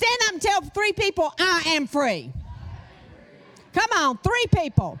 people. Stand up and tell 3 people, I am free. Come on, 3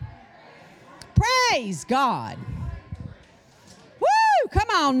 people. Praise God. Woo! Come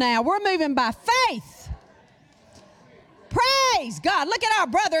on now. We're moving by faith. Praise God. Look at our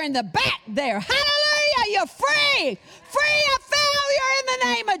brother in the back there. Hallelujah. You're free. Free of failure in the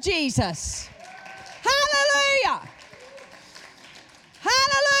name of Jesus. Hallelujah.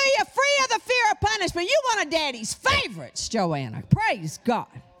 Hallelujah. Free of the fear of punishment. You one of Daddy's favorites, Joanna. Praise God.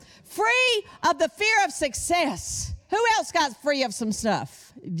 Free of the fear of success. Who else got free of some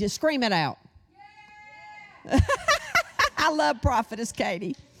stuff? Just scream it out. Yeah. I love Prophetess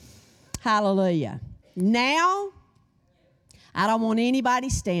Katie. Hallelujah. Now, I don't want anybody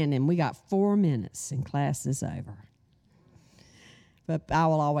standing. We got 4 minutes and class is over. But I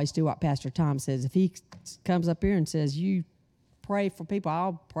will always do what Pastor Tom says. If he comes up here and says, you pray for people,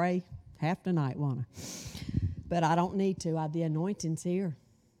 I'll pray half the night, won't I? But I don't need to. The anointing's here.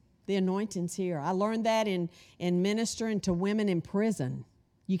 The anointing's here. I learned that in ministering to women in prison.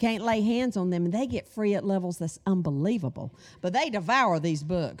 You can't lay hands on them, and they get free at levels that's unbelievable. But they devour these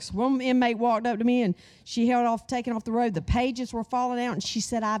books. One inmate walked up to me, and she held off, taking off the robe. The pages were falling out, and she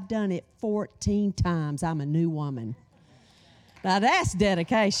said, I've done it 14 times. I'm a new woman. Now, that's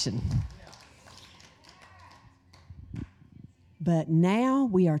dedication. But now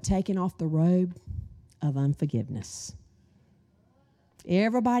we are taking off the robe of unforgiveness.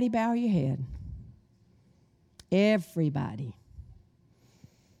 Everybody bow your head. Everybody.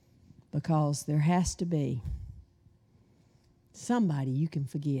 Because there has to be somebody you can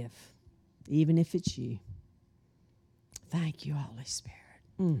forgive, even if it's you. Thank you, Holy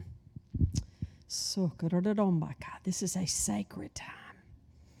Spirit. This is a sacred time.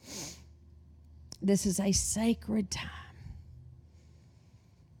 This is a sacred time.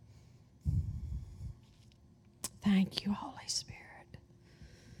 Thank you, Holy Spirit.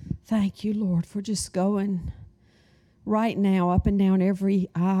 Thank you, Lord, for just going right now up and down every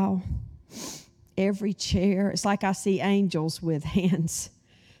aisle, every chair. It's like I see angels with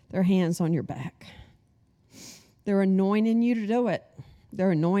their hands on your back. They're anointing you to do it.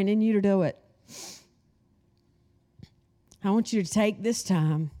 They're anointing you to do it. I want you to take this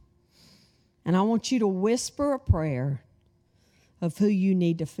time and I want you to whisper a prayer of who you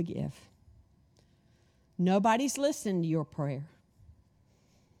need to forgive. Nobody's listening to your prayer.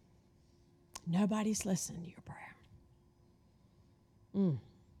 Nobody's listening to your prayer.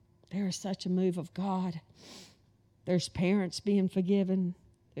 There is such a move of God. There's parents being forgiven.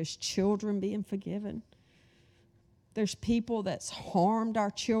 There's children being forgiven. There's people that's harmed our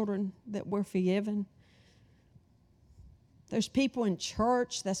children that we're forgiven. There's people in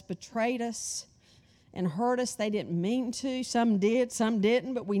church that's betrayed us and hurt us. They didn't mean to. Some did, some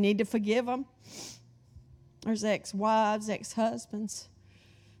didn't, but we need to forgive them. There's ex-wives, ex-husbands.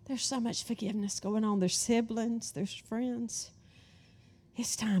 There's so much forgiveness going on. There's siblings, there's friends.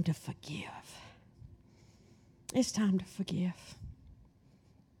 It's time to forgive. It's time to forgive.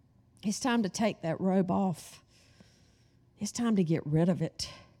 It's time to take that robe off. It's time to get rid of it.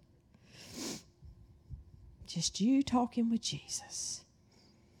 Just you talking with Jesus.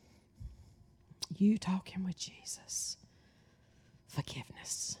 You talking with Jesus.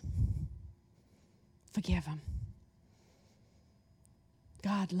 Forgiveness. Forgive them.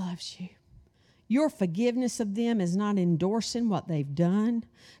 God loves you. Your forgiveness of them is not endorsing what they've done.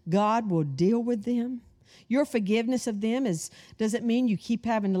 God will deal with them. Your forgiveness of them doesn't mean you keep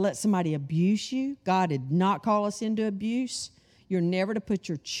having to let somebody abuse you. God did not call us into abuse. You're never to put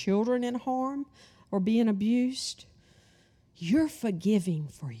your children in harm or being abused. You're forgiving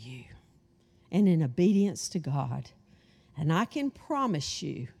for you and in obedience to God. And I can promise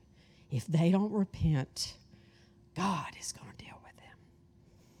you, if they don't repent, God is going to deal with them.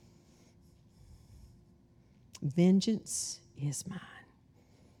 Vengeance is mine.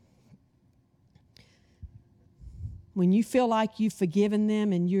 When you feel like you've forgiven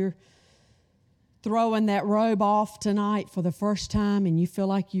them and you're throwing that robe off tonight for the first time and you feel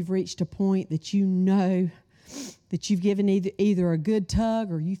like you've reached a point that you know that you've given either a good tug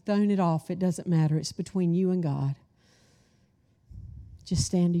or you've thrown it off, it doesn't matter. It's between you and God. Just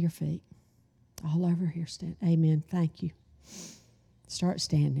stand to your feet. All over here, stand. Amen. Thank you. Start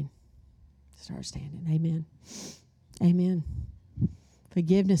standing. Start standing. Amen. Amen.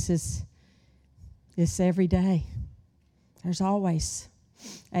 Forgiveness is every day. There's always.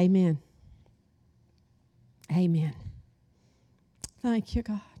 Amen. Amen. Thank you,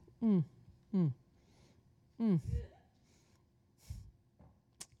 God.